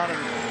turn 1 and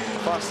the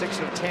fast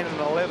section of 10 and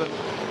 11.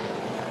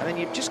 And then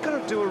you've just got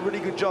to do a really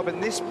good job in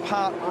this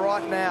part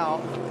right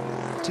now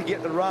to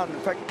get the run. In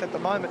fact, at the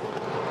moment,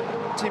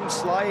 Tim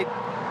Slade,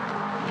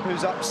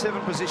 who's up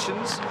 7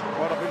 positions,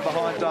 right up in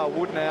behind Dale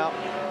Wood now,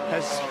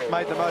 has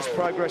made the most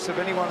progress of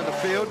anyone in the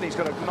field, and he's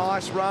got a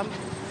nice run.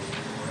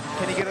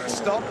 Can he get it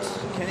stopped?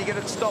 Can he get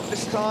it stopped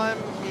this time?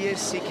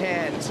 Yes, he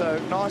can. So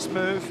nice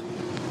move,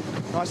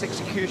 nice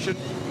execution,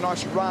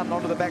 nice run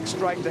onto the back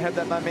straight to have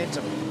that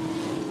momentum.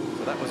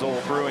 So that was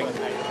all brewing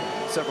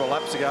several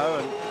laps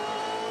ago,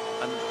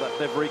 and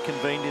they've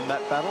reconvened in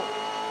that battle.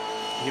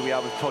 Here we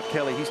are with Todd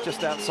Kelly. He's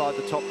just outside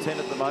the top 10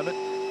 at the moment.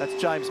 That's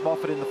James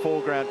Moffat in the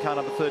foreground, car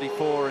number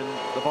 34 in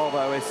the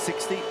Volvo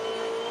S60.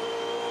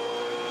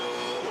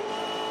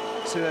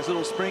 See those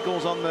little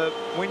sprinkles on the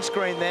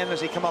windscreen then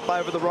as he come up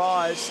over the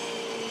rise.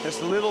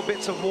 Just little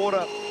bits of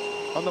water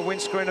on the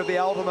windscreen of the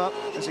Ultima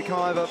as he come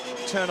over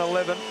turn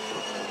 11.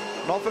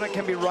 And often it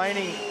can be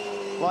raining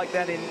like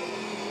that in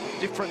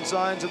different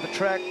zones of the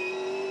track.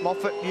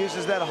 Moffat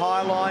uses that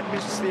high line,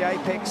 misses the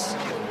apex,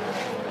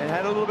 and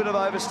had a little bit of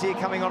oversteer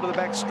coming onto the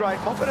back straight.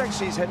 Moffat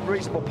actually has had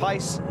reasonable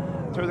pace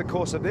through the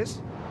course of this.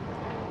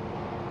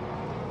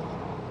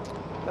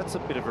 That's a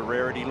bit of a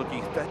rarity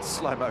looking at that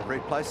slow-mo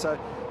replay. So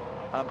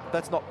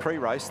that's not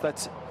pre-race,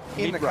 that's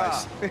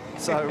mid-race.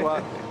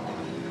 So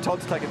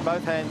Todd's taken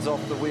both hands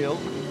off the wheel,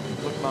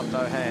 look him up,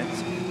 no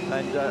hands,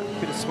 and a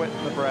bit of sweat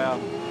in the brow.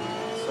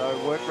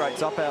 So work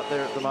rate's up out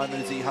there at the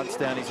moment as he hunts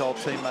down his old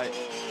teammate,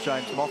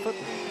 James Moffat.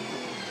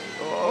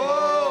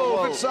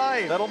 Oh, good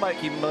save. That'll make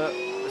him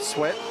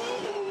sweat.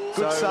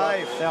 Good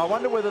save. Now, I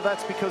wonder whether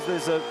that's because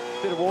there's a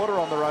bit of water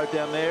on the road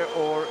down there,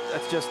 or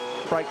it's just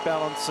brake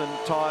balance and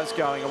tyres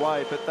going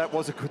away, but that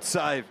was a good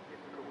save.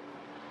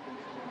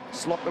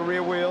 Slot the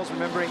rear wheels,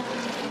 remembering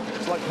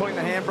it's like putting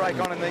the handbrake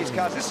on in these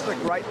cars. This is a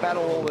great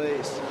battle, all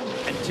these.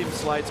 And Tim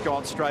Slade's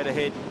gone straight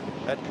ahead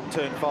at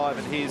turn 5,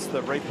 and here's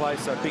the replay.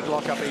 So big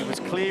lock-up. He was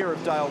clear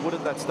of Dale Wood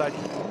at that stage.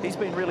 He's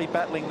been really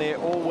battling there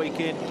all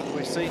weekend.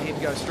 We've seen him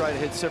go straight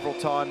ahead several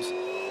times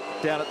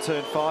down at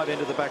turn 5,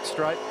 into the back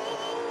straight.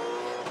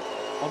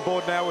 On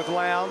board now with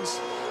Lowndes,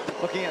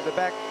 looking at the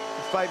back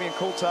of Fabian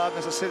Coulthard,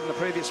 as I said in the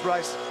previous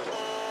race.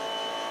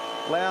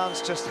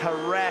 Lowndes just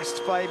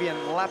harassed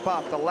Fabian lap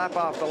after lap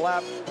after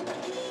lap,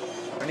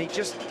 and he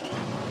just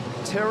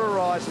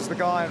terrorises the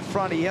guy in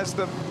front. He has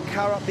the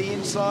car up the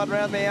inside,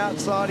 around the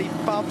outside, he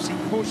bumps, he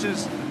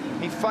pushes,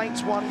 he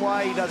feints one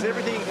way, he does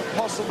everything he can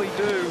possibly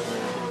do.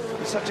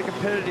 He's such a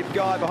competitive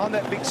guy. Behind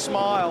that big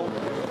smile,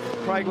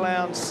 Craig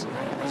Lowndes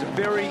is a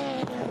very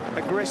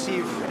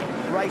aggressive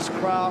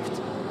racecraft,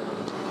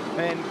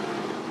 and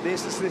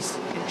there's this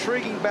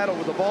intriguing battle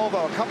with the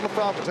Volvo. A couple of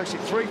Falcons, actually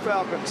 3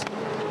 Falcons,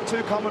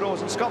 2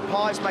 Commodores, and Scott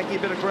Pye's making a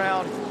bit of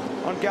ground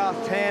on Garth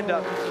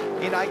Tander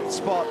in 8th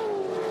spot.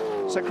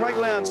 So Craig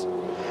Lowndes,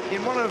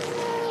 in one of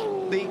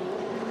the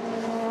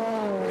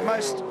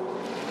most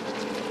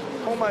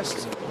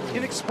almost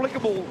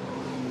inexplicable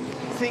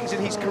things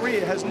in his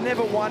career, has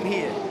never won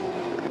here.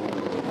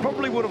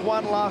 Probably would have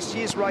won last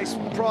year's race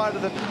prior to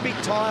the big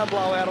tyre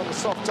blowout on the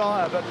soft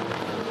tyre, but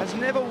has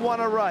never won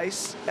a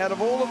race out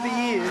of all of the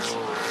years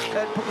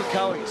at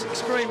Pukekohe. It's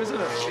extreme, isn't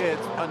it? Yeah,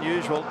 it's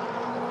unusual,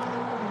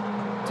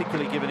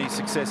 particularly given his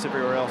success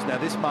everywhere else. Now,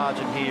 this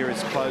margin here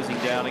is closing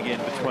down again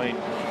between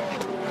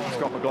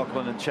Scott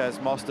McLaughlin and Chaz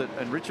Mostert,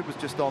 and Richard was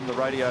just on the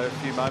radio a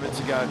few moments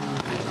ago.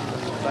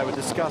 They were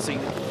discussing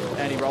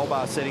anti-roll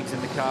bar settings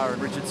in the car,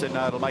 and Richard said,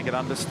 no, it'll make it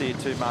understeer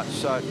too much.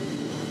 So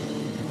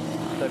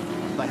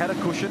they had a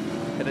cushion,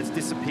 and it's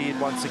disappeared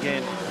once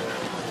again.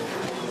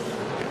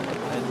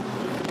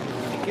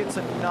 And he gets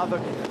another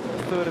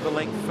third of a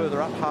length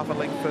further up, half a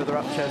length further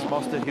up Chaz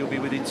Mostert. He'll be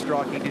within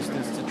striking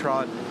distance to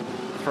try and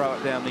throw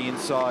it down the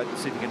inside,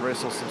 see if he can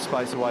wrestle some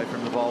space away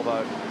from the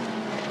Volvo.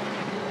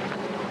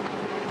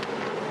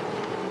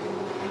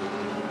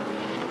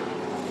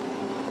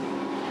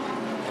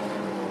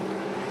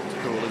 It's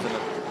cool, isn't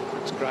it?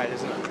 It's great,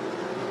 isn't it?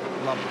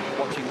 Love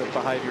watching the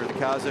behaviour of the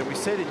cars. And we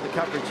said in the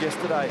coverage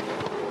yesterday,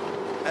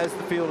 as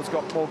the field has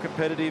got more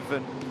competitive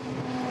and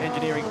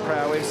engineering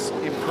prowess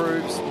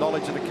improves,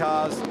 knowledge of the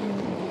cars,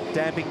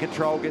 damping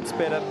control gets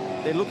better,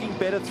 they're looking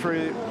better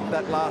through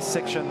that last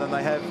section than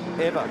they have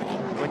ever.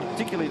 When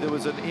particularly there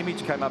was an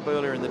image came up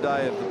earlier in the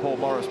day of the Paul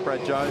Morris,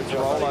 Brad Jones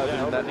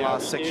rollover in that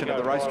last section of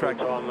the racetrack.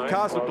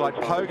 Cars look like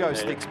pogo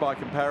sticks by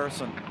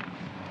comparison.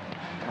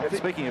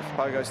 Speaking of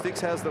pogo sticks,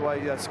 how's the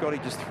way Scotty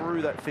just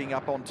threw that thing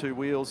up on two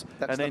wheels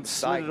and then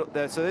slid it up?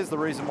 So there's the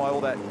reason why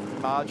all that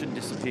margin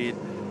disappeared.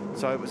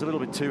 So it was a little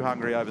bit too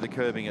hungry over the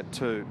curbing at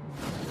 2.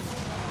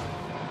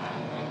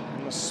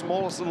 And the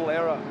smallest little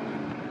error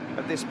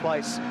at this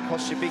place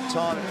costs you big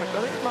time. In fact,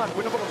 I think Mark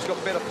Winterbottom's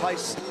got better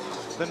pace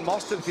than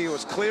Mostert if he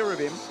was clear of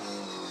him.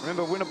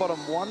 Remember, Winterbottom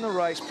won the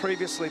race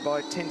previously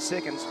by 10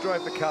 seconds,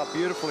 drove the car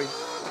beautifully.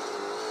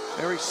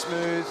 Very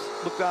smooth,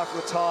 looked after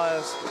the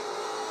tyres.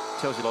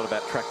 Tells you a lot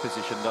about track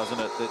position, doesn't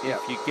it? That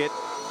if you get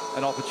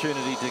an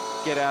opportunity to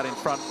get out in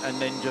front and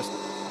then just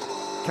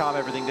calm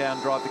everything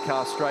down, drive the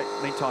car straight.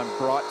 Meantime,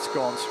 Bright's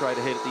gone straight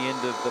ahead at the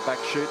end of the back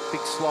chute.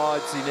 Big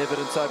slides in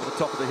evidence over the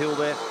top of the hill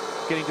there,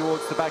 getting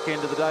towards the back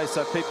end of the day,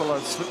 so people are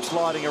slip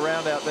sliding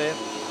around out there.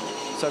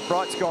 So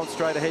Bright's gone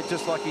straight ahead,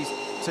 just like his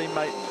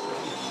teammate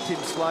Tim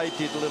Slade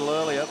did a little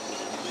earlier.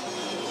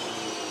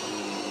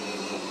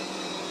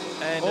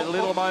 And a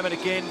little moment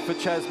again for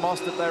Chaz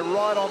Mostert. They're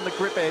right on the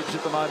grip edge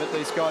at the moment,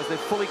 these guys. They're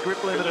fully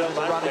grip limited in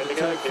the run into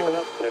turn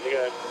 4.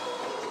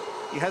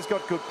 He has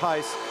got good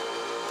pace,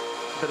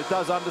 but it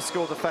does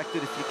underscore the fact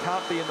that if you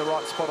can't be in the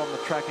right spot on the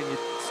track and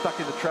you're stuck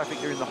in the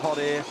traffic, you're in the hot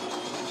air,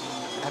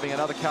 having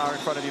another car in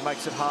front of you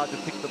makes it hard to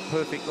pick the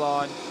perfect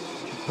line,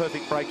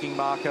 perfect braking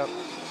marker.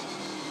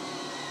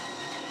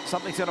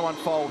 Something's going to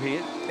unfold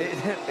here.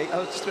 I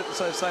was just about to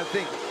say the same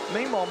thing.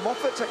 Meanwhile,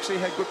 Moffat's actually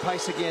had good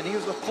pace again. He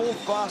was the 4th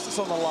fastest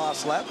on the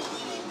last lap.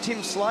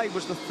 Tim Slade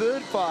was the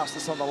 3rd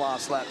fastest on the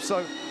last lap.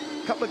 So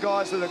a couple of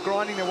guys that are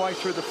grinding their way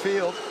through the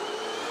field.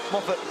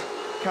 Moffat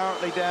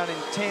currently down in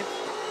 10th,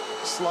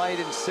 Slade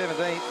in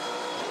 17th.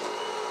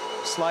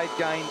 Slade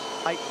gained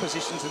 8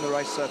 positions in the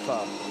race so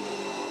far.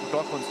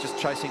 McLaughlin's just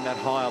chasing that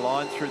higher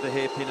line through the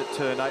hairpin at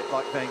turn 8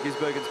 like Van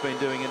Gisbergen's been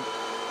doing. And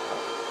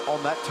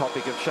on that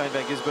topic of Shane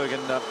Van Gisbergen,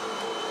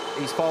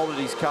 he's folded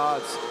his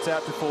cards. It's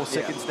out to 4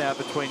 seconds now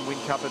between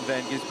Whincup and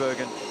Van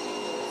Gisbergen.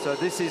 So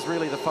this is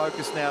really the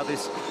focus now,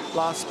 this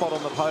last spot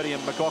on the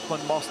podium,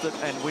 McLaughlin, Mostert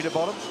and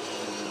Winterbottom.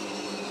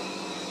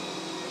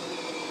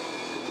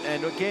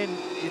 And again,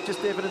 it's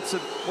just evidence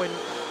of when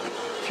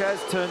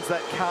Chaz turns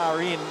that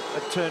car in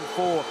at turn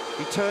 4,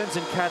 he turns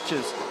and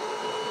catches.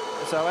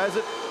 So as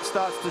it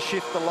starts to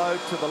shift the load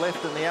to the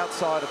left and the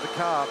outside of the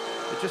car,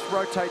 it just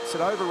rotates, it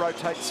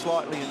over-rotates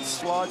slightly and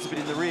slides a bit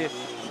in the rear.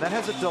 And that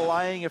has a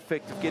delaying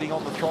effect of getting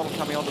on the throttle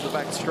coming onto the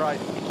back straight.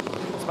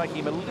 It's making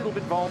him a little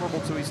bit vulnerable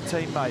to his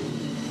teammate.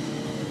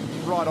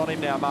 Right on him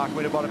now, Mark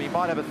Winterbottom. He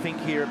might have a think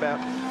here about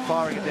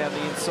firing it down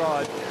the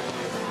inside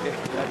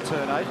at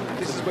turn 8.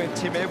 This is when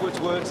Tim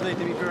Edwards' words need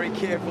to be very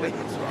carefully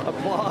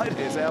applied.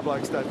 Yes, our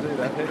blokes don't do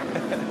that.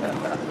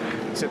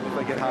 Except if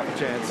they get half a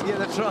chance. Yeah,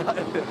 that's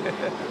right.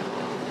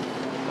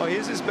 Oh,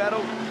 here's this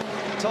battle.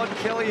 Todd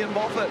Kelly and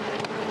Moffat,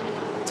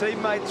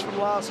 teammates from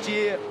last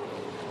year.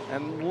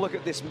 And look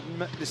at this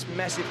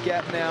massive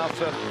gap now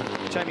for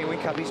Jamie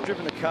Whincup. He's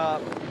driven the car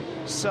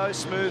so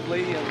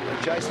smoothly,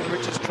 and Jason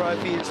Richards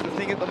Trophy is the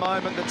thing at the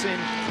moment that's in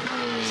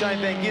Shane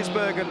Van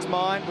Gisbergen's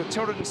mind, with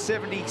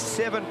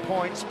 277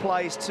 points,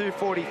 plays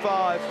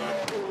 245.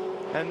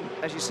 And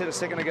as you said a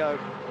second ago,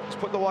 just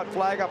put the white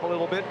flag up a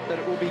little bit, that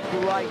it will be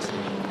great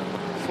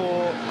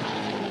for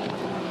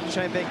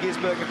Shane Van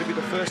Gisbergen to be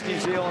the first New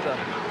Zealander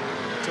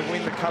to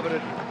win the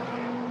coveted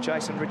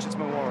Jason Richards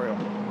Memorial.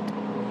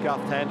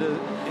 Garth Tander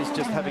is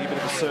just having a bit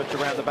of a search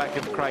around the back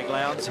of Craig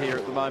Lowndes here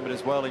at the moment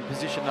as well, in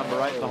position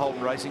number 8 in the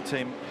Holden Racing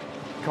Team.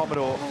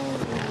 Commodore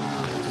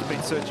has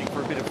been searching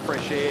for a bit of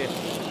fresh air,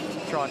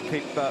 try and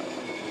keep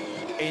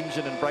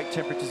engine and brake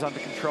temperatures under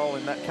control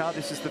in that car.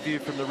 This is the view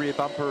from the rear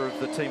bumper of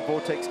the Team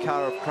Vortex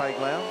car of Craig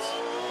Lowndes.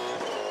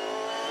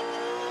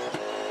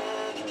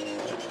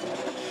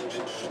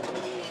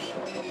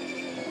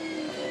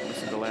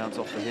 Listen to Lowndes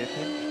off the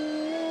hairpin.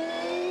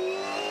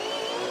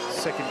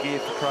 Second gear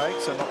for Craig,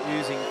 so not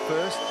using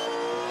first.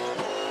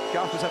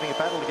 Garth was having a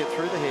battle to get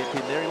through the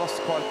hairpin there. He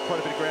lost quite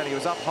a bit of ground. He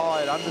was up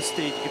high,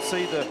 understeered. You could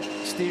see the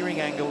steering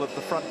angle of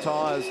the front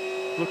tyres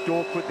looked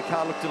awkward. The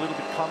car looked a little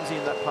bit clumsy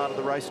in that part of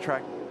the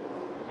racetrack.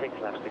 6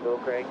 laps to go,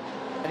 Craig.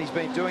 And he's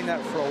been doing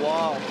that for a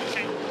while.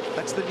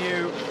 That's the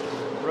new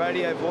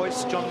radio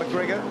voice, John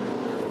McGregor.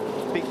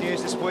 Big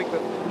news this week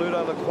that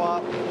Ludo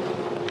Lacroix,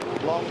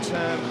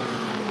 long-term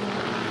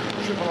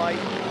Triple Eight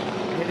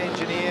head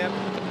engineer,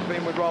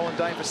 been with Roland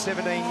Dane for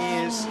 17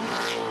 years,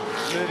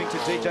 moving to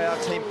DJR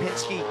Team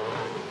Penske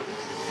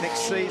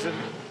next season.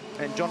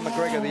 And John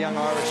McGregor, the young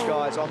Irish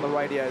guy, is on the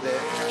radio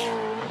there.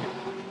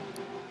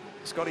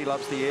 Scotty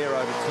loves the air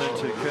over turn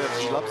 2 curves.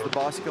 He loves the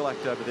bicycle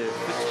act over there.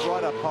 Fits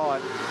right up high.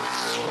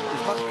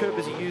 As much curb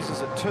as he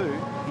uses at 2,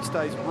 he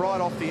stays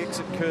right off the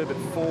exit curb at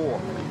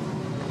 4.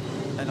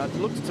 And it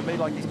looks to me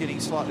like he's getting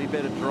slightly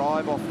better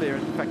drive off there.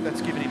 In fact,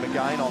 that's given him a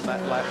gain on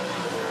that lap.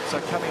 So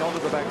coming onto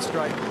the back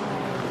straight,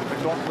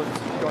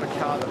 McLaughlin's got a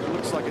car that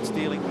looks like it's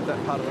dealing with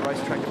that part of the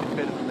racetrack a bit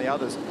better than the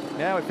others.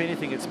 Now, if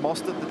anything, it's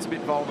Mostert that's a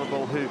bit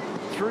vulnerable, who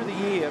through the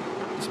year,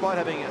 despite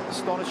having an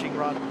astonishing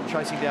run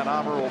chasing down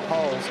Armour All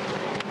poles,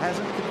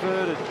 hasn't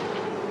converted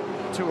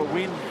to a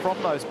win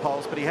from those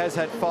poles, but he has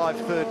had 5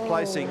 third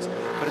placings.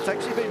 But it's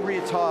actually been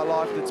rear tyre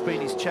life that's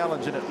been his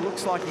challenge, and it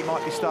looks like he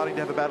might be starting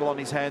to have a battle on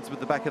his hands with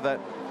the back of that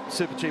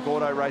super cheap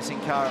auto racing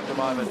car at the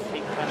moment.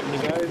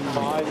 To go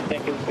 5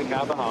 seconds the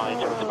car behind.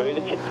 Smooth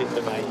and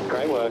consistent, mate.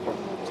 Great work.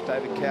 It's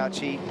David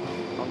Couchy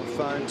on the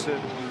phone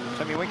to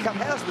Jamie Whincup.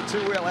 How's the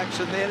two-wheel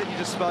action there that you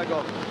just spoke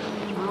of?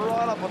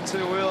 Right up on 2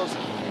 wheels.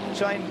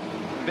 Shane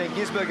Van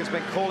Gisbergen has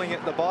been calling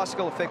it the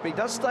bicycle effect, but he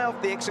does stay off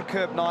the exit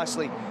curb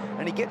nicely,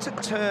 and he gets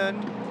it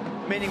turned,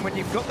 meaning when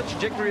you've got the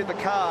trajectory of the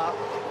car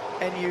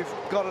and you've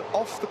got it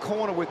off the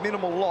corner with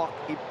minimal lock,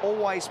 it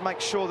always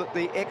makes sure that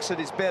the exit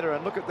is better.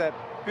 And look at that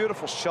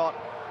beautiful shot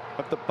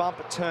of the bump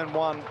at turn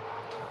 1.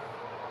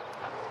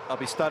 I'll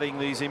be studying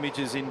these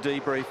images in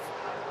debrief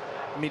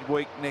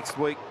midweek next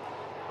week.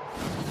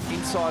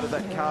 Inside of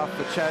that car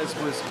for Chaz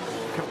was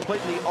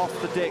completely off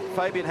the deck.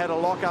 Fabian had a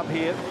lock up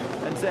here,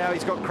 and now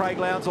he's got Craig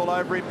Lowndes all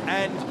over him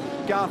and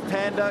Garth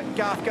Tander.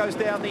 Garth goes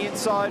down the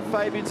inside.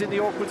 Fabian's in the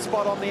awkward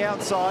spot on the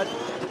outside.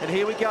 And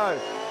here we go.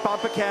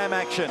 Bumper cam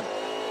action.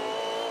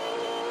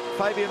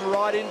 Fabian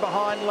right in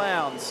behind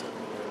Lowndes.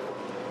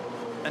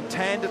 And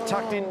Tander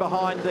tucked in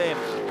behind them.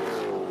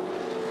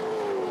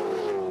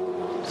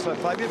 So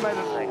Fabian made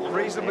it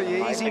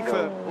reasonably easy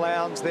for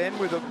Lowndes then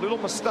with a little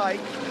mistake.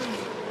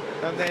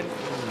 And then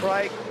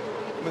Craig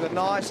with a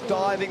nice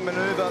diving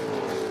manoeuvre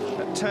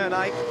at turn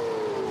 8.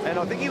 And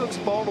I think he looks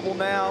vulnerable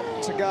now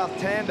to Garth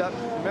Tander.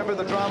 Remember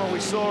the drama we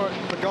saw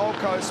at the Gold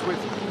Coast with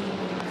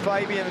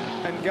Fabian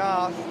and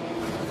Garth.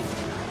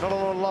 Not a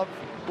lot of love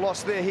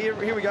lost there. Here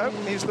we go.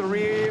 Here's the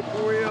rear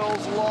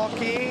wheels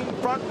locking.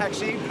 Front,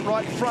 actually,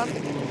 right front.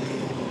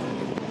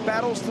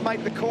 Battles to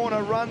make the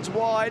corner, runs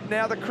wide.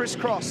 Now the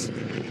crisscross.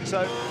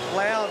 So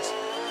Lowndes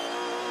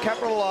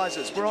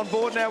capitalises. We're on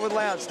board now with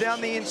Lowndes down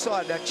the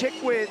inside. Now check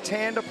where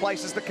Tander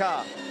places the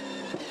car.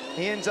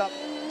 He ends up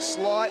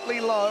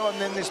slightly low,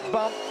 and then this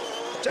bump,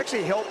 which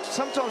actually helps.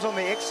 Sometimes on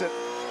the exit,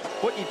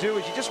 what you do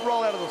is you just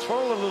roll out of the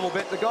throttle a little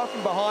bit. The guy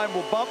from behind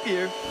will bump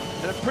you,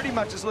 and it pretty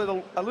much is a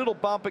little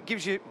bump. It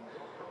gives you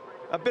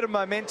a bit of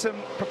momentum,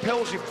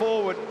 propels you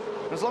forward.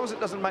 And as long as it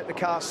doesn't make the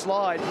car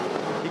slide,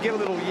 you get a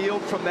little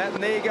yield from that.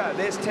 And there you go.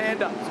 There's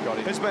Tander,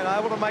 who's been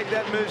able to make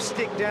that move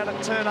stick down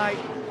at turn 8.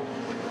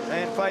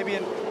 And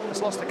Fabian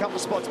has lost a couple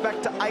of spots,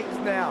 back to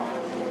 8th now.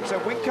 So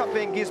Whincup,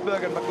 Van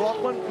Gisbergen,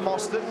 McLaughlin,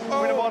 Mostert,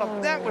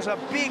 Winterbottom. That was a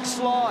big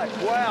slide.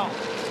 Wow.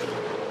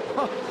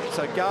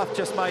 So Garth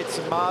just made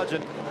some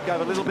margin,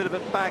 gave a little bit of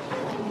it back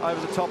over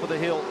the top of the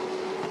hill.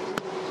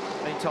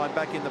 Meantime,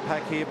 back in the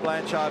pack here,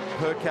 Blanchard and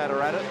Percat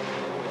are at it.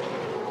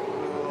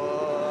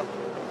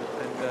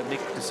 And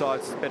Nick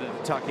decides it's better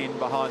to tuck in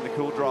behind the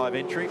Cool Drive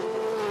entry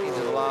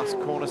into the last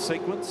corner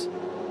sequence.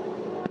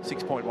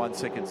 6.1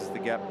 seconds is the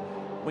gap.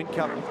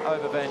 Whincup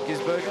over Van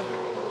Gisbergen.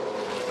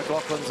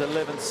 McLaughlin's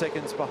 11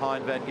 seconds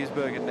behind Van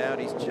Gisbergen now,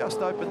 and he's just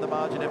opened the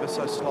margin ever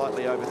so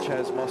slightly over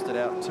Chaz Mostert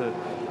out to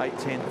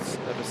 0.8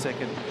 of a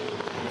second.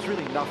 There's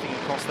really nothing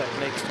across that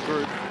next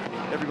group.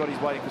 Everybody's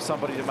waiting for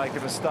somebody to make a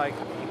mistake,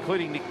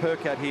 including Nick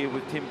Percat here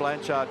with Tim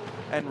Blanchard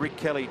and Rick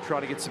Kelly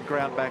trying to get some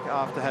ground back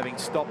after having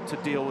stopped to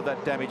deal with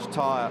that damaged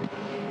tyre.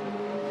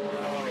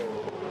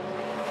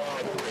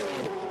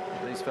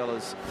 These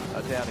fellas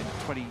are down in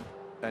 20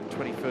 and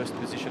 21st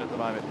position at the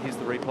moment. Here's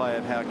the replay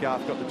of how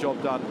Garth got the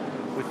job done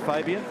with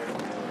Fabian,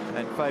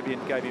 and Fabian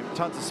gave him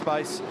tons of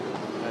space,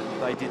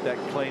 and they did that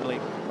cleanly.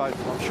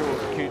 Both, I'm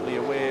sure, acutely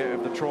aware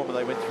of the trauma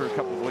they went through a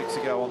couple of weeks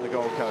ago on the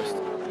Gold Coast.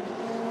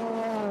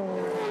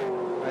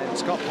 And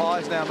Scott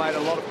Pye's now made a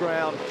lot of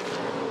ground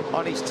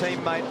on his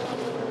teammate.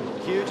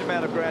 Huge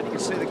amount of ground. You can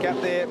see the gap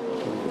there.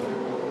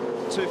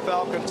 2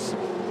 Falcons.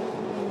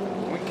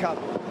 Whincup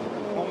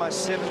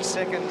almost 7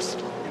 seconds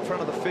in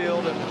front of the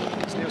field, and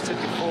as Neil said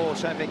before,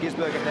 Shane Van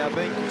Gisbergen now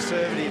being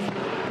conservative,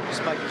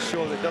 just making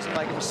sure that it doesn't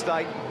make a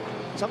mistake.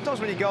 Sometimes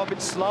when you go a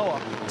bit slower,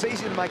 it's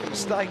easy to make a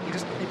mistake.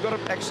 You've got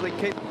to actually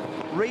keep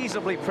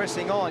reasonably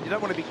pressing on. You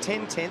don't want to be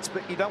 10 tenths,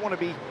 but you don't want to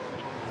be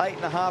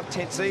 8.5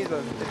 tenths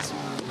either. It's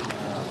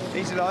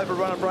easy to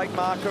overrun a brake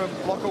marker,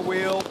 block a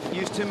wheel,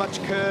 use too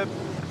much curb,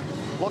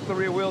 lock the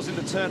rear wheels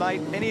into turn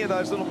 8. Any of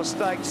those little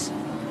mistakes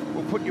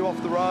will put you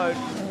off the road.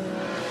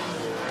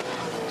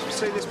 As you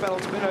see, this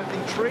battle's been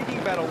an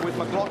intriguing battle with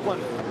McLaughlin,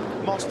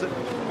 Mostert,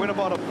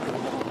 Winterbottom.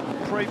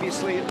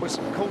 Previously, it was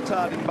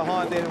Coulthard in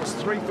behind there. It was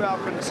 3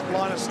 Falcons,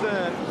 line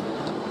astern.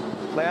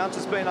 Lowndes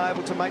has been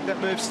able to make that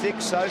move stick,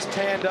 so's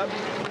Tander.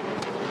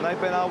 And they've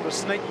been able to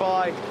sneak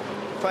by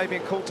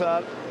Fabian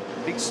Coulthard.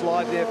 Big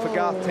slide there for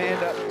Garth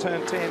Tander,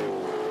 turn 10.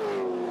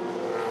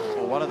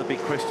 Well, one of the big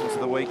questions of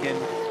the weekend,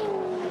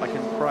 I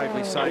can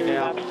bravely say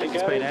now,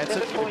 it's been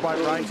answered. It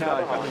won't rain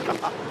today.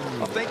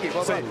 Oh, thank you.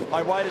 Well So done.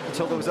 I waited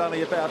until there was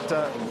only about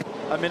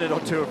a minute or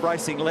two of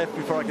racing left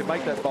before I could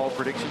make that bold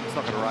prediction. It's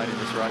not going to rain in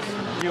this race.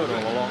 Knew it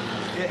all along.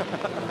 Yeah.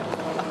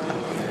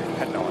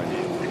 Had no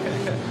idea.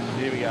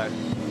 Here we go.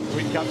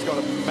 Whincup's got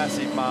a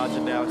massive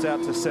margin now. It's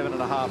out to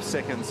 7.5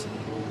 seconds.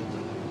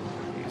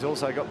 He's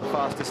also got the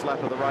fastest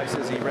lap of the race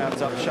as he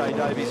rounds up Shay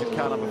Davies at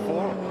car number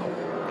 4,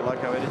 the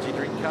Loco Energy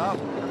drink car.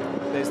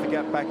 There's the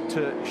gap back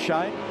to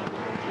Shane.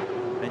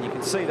 And you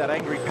can see that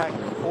angry pack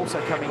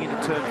also coming into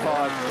turn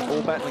 5,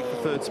 all battling for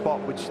third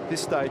spot, which at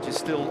this stage is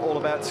still all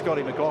about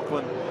Scotty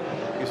McLaughlin.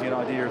 Gives you an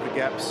idea of the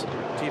gaps.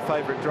 To your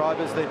favourite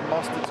drivers, then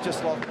Mostard's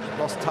just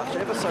lost touch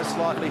ever so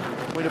slightly.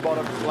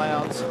 Winterbottom,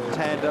 Lowndes,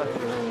 Tander,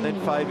 then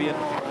Fabian,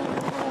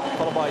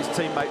 followed by his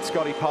teammate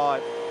Scotty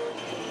Pye.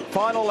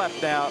 Final lap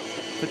now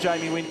for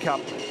Jamie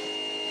Whincup.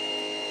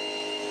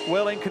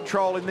 Well in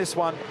control in this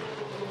one.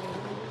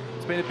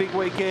 It's been a big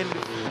weekend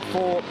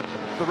for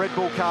the Red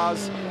Bull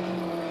cars,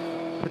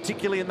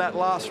 particularly in that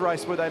last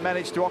race where they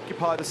managed to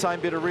occupy the same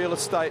bit of real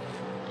estate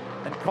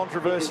and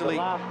controversially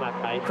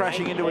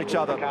crashing into each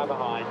other.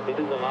 This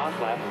is the last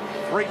lap.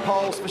 3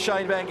 poles for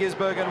Shane Van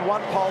Gisbergen,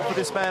 1 pole for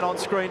this man on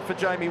screen for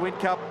Jamie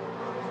Whincup.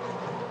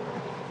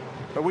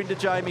 A win to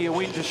Jamie, a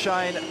win to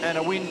Shane, and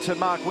a win to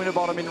Mark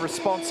Winterbottom in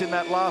response in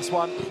that last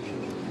one.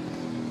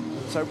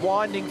 So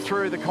winding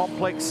through the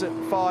complex at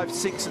 5,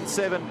 6 and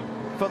 7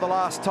 for the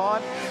last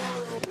time.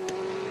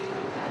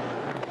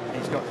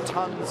 He's got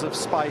tons of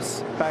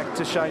space back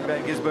to Shane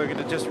Van Gisbergen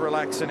to just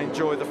relax and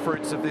enjoy the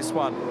fruits of this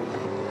one.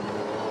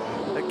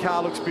 The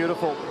car looks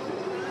beautiful.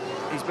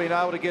 He's been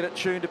able to get it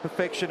tuned to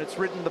perfection. It's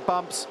ridden the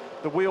bumps.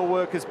 The wheel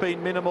work has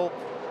been minimal.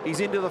 He's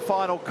into the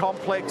final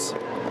complex.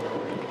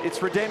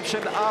 It's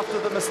redemption after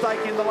the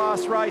mistake in the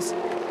last race,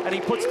 and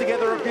he puts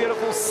together a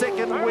beautiful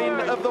second win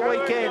of the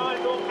weekend.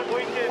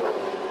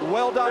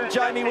 Well done,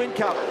 Jamie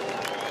Whincup.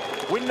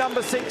 Win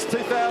number 6,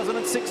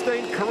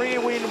 2016, career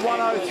win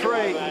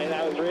 103.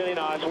 That was really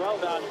nice. Well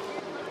done.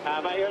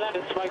 Mate, you're allowed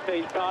to smoke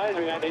these tyres.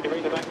 We don't need to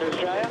bring them back to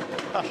Australia.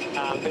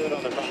 Do it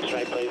on the front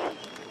straight, please.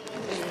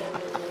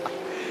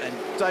 And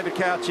David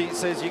Couchy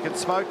says you can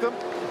smoke them.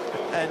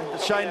 And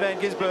Shane Van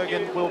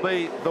Gisbergen will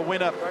be the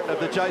winner of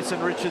the Jason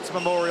Richards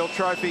Memorial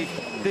Trophy.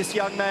 This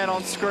young man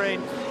on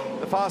screen,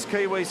 the fast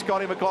Kiwi,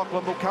 Scotty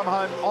McLaughlin, will come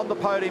home on the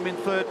podium in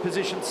 3rd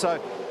position. So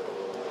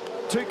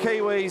 2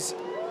 Kiwis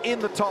in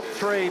the top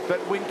 3, but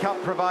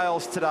Whincup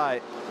prevails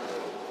today.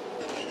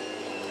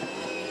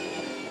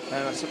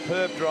 And a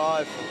superb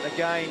drive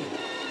again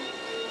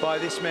by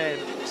this man,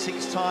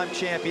 6-time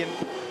champion.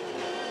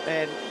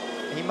 And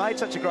he made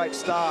such a great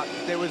start.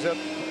 There was a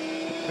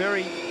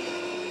very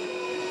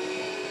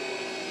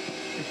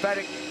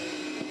emphatic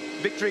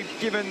victory,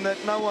 given that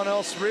no one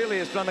else really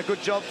has done a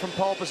good job from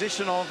pole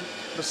position on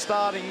the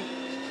starting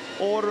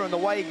order, and the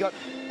way he got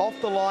off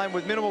the line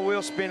with minimal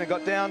wheel spin and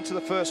got down to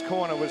the first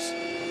corner was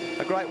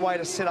a great way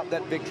to set up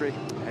that victory.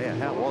 Yeah,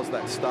 how was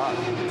that start?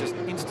 Just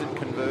instant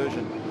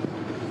conversion.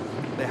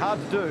 They're hard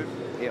to do.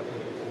 Yep.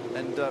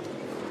 And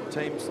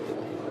teams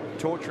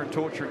torture and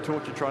torture and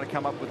torture, trying to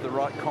come up with the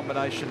right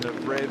combination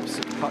of revs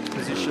and clutch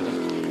position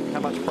and how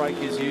much brake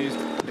is used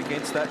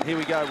against that. Here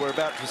we go. We're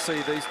about to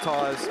see these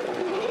tyres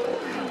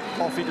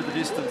off into the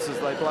distance as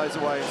they blaze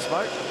away in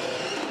smoke.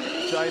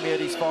 Jamie at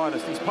his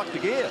finest. He's plucked a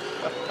gear.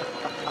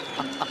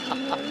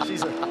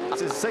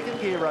 It's his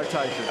 2nd gear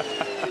rotation.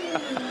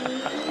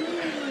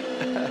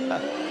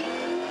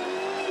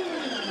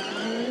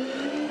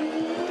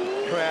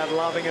 Crowd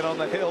loving it on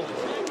the hill.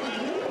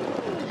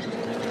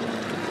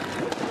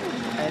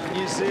 And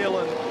New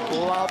Zealand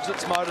loves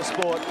its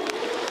motorsport.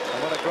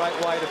 And what a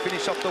great way to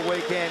finish off the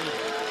weekend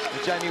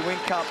with Jamie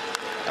Whincup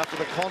after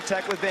the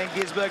contact with Van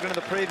Gisbergen in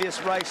the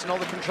previous race and all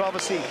the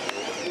controversy.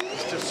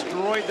 He's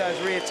destroyed those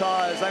rear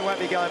tyres. They won't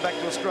be going back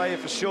to Australia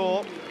for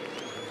sure.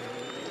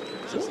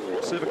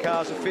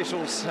 Supercars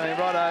officials saying,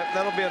 righto,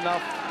 that'll be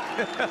enough.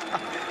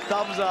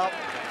 Thumbs up.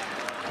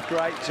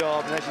 Great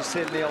job. And as you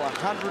said, Neil,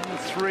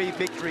 103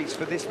 victories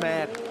for this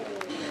man.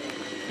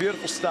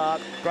 Beautiful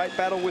start. Great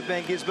battle with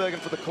Van Gisbergen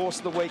for the course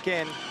of the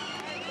weekend.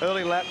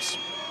 Early laps.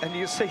 And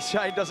you see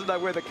Shane doesn't know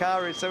where the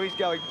car is, so he's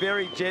going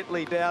very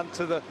gently down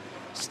to the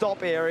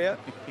stop area.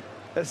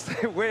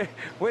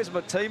 Where's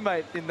my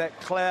teammate in that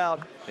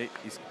cloud?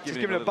 He's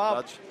giving him a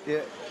bump.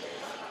 Yeah.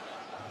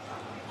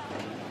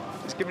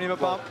 He's giving him a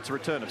bump. It's a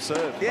return of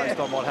serve based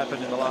on what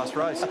happened in the last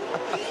race.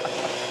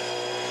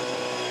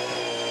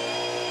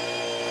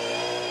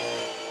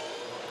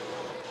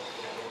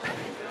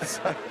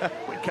 So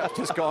Whincup's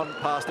just gone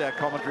past our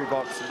commentary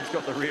box and he's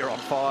got the rear on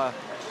fire.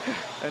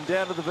 And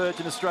down to the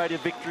Virgin Australia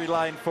victory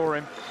lane for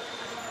him.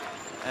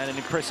 And an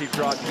impressive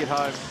drive to get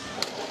home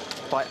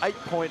by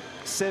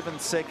 8.7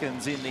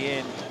 seconds in the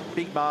end.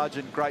 Big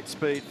margin, great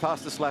speed,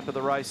 fastest lap of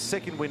the race,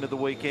 2nd win of the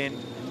weekend,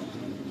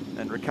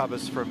 and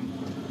recovers from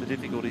the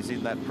difficulties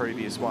in that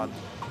previous one.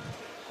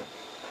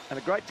 And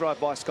a great drive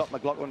by Scott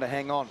McLaughlin to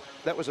hang on.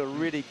 That was a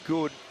really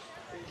good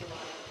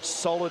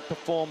solid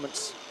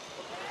performance.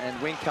 And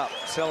Whincup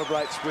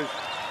celebrates with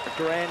a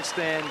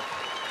grandstand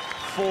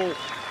full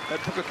at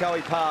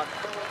Pukekohe Park.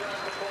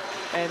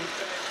 And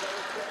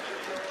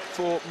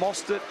for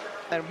Mostert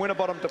and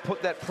Winterbottom to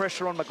put that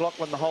pressure on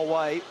McLaughlin the whole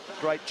way,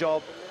 great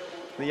job,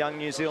 the young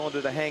New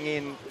Zealander, to hang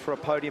in for a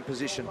podium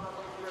position.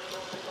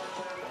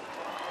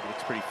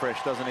 Looks pretty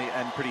fresh, doesn't he?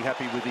 And pretty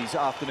happy with his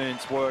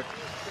afternoon's work.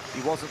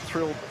 He wasn't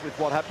thrilled with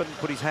what happened,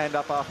 put his hand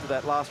up after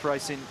that last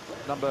race in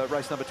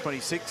race number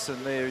 26,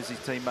 and there is his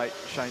teammate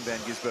Shane Van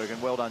Gisbergen.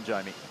 Well done,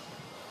 Jamie.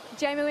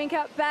 Jamie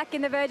Whincup back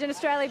in the Virgin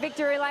Australia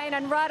victory lane,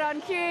 and right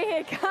on cue,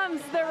 here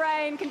comes the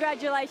rain.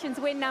 Congratulations,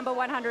 win number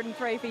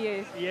 103 for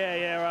you.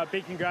 Yeah,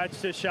 big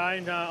congrats to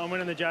Shane on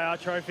winning the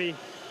JR Trophy.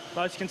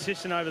 Most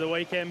consistent over the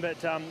weekend, but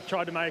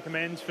tried to make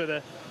amends for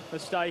the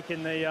mistake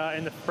in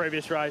the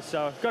previous race.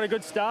 So got a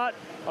good start.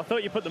 I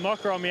thought you put the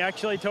mocker on me,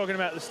 actually, talking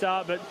about the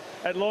start, but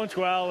it launched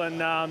well, and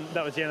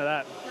that was the end of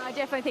that. No, I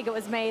definitely think it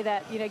was me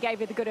that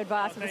gave you the good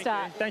advice at the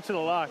start. You. Thanks for the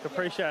luck.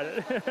 Appreciate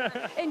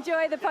it.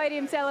 Enjoy the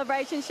podium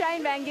celebration.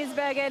 Shane Van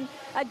Gisbergen,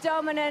 a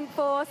dominant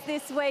force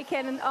this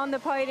weekend on the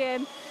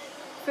podium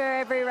for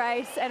every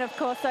race, and of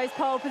course those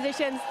pole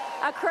positions,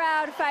 a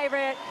crowd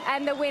favourite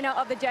and the winner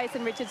of the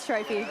Jason Richards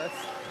Trophy.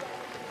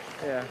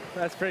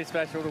 That's pretty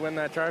special to win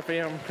that trophy.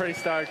 I'm pretty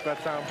stoked, but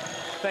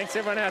thanks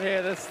everyone out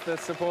here. The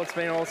support's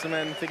been awesome,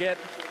 and to get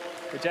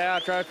the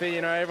JR Trophy,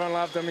 everyone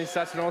loved him. He's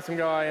such an awesome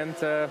guy, and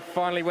to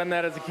finally win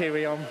that as a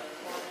Kiwi, I'm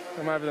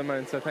over the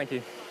moon, so thank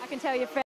you. I can tell you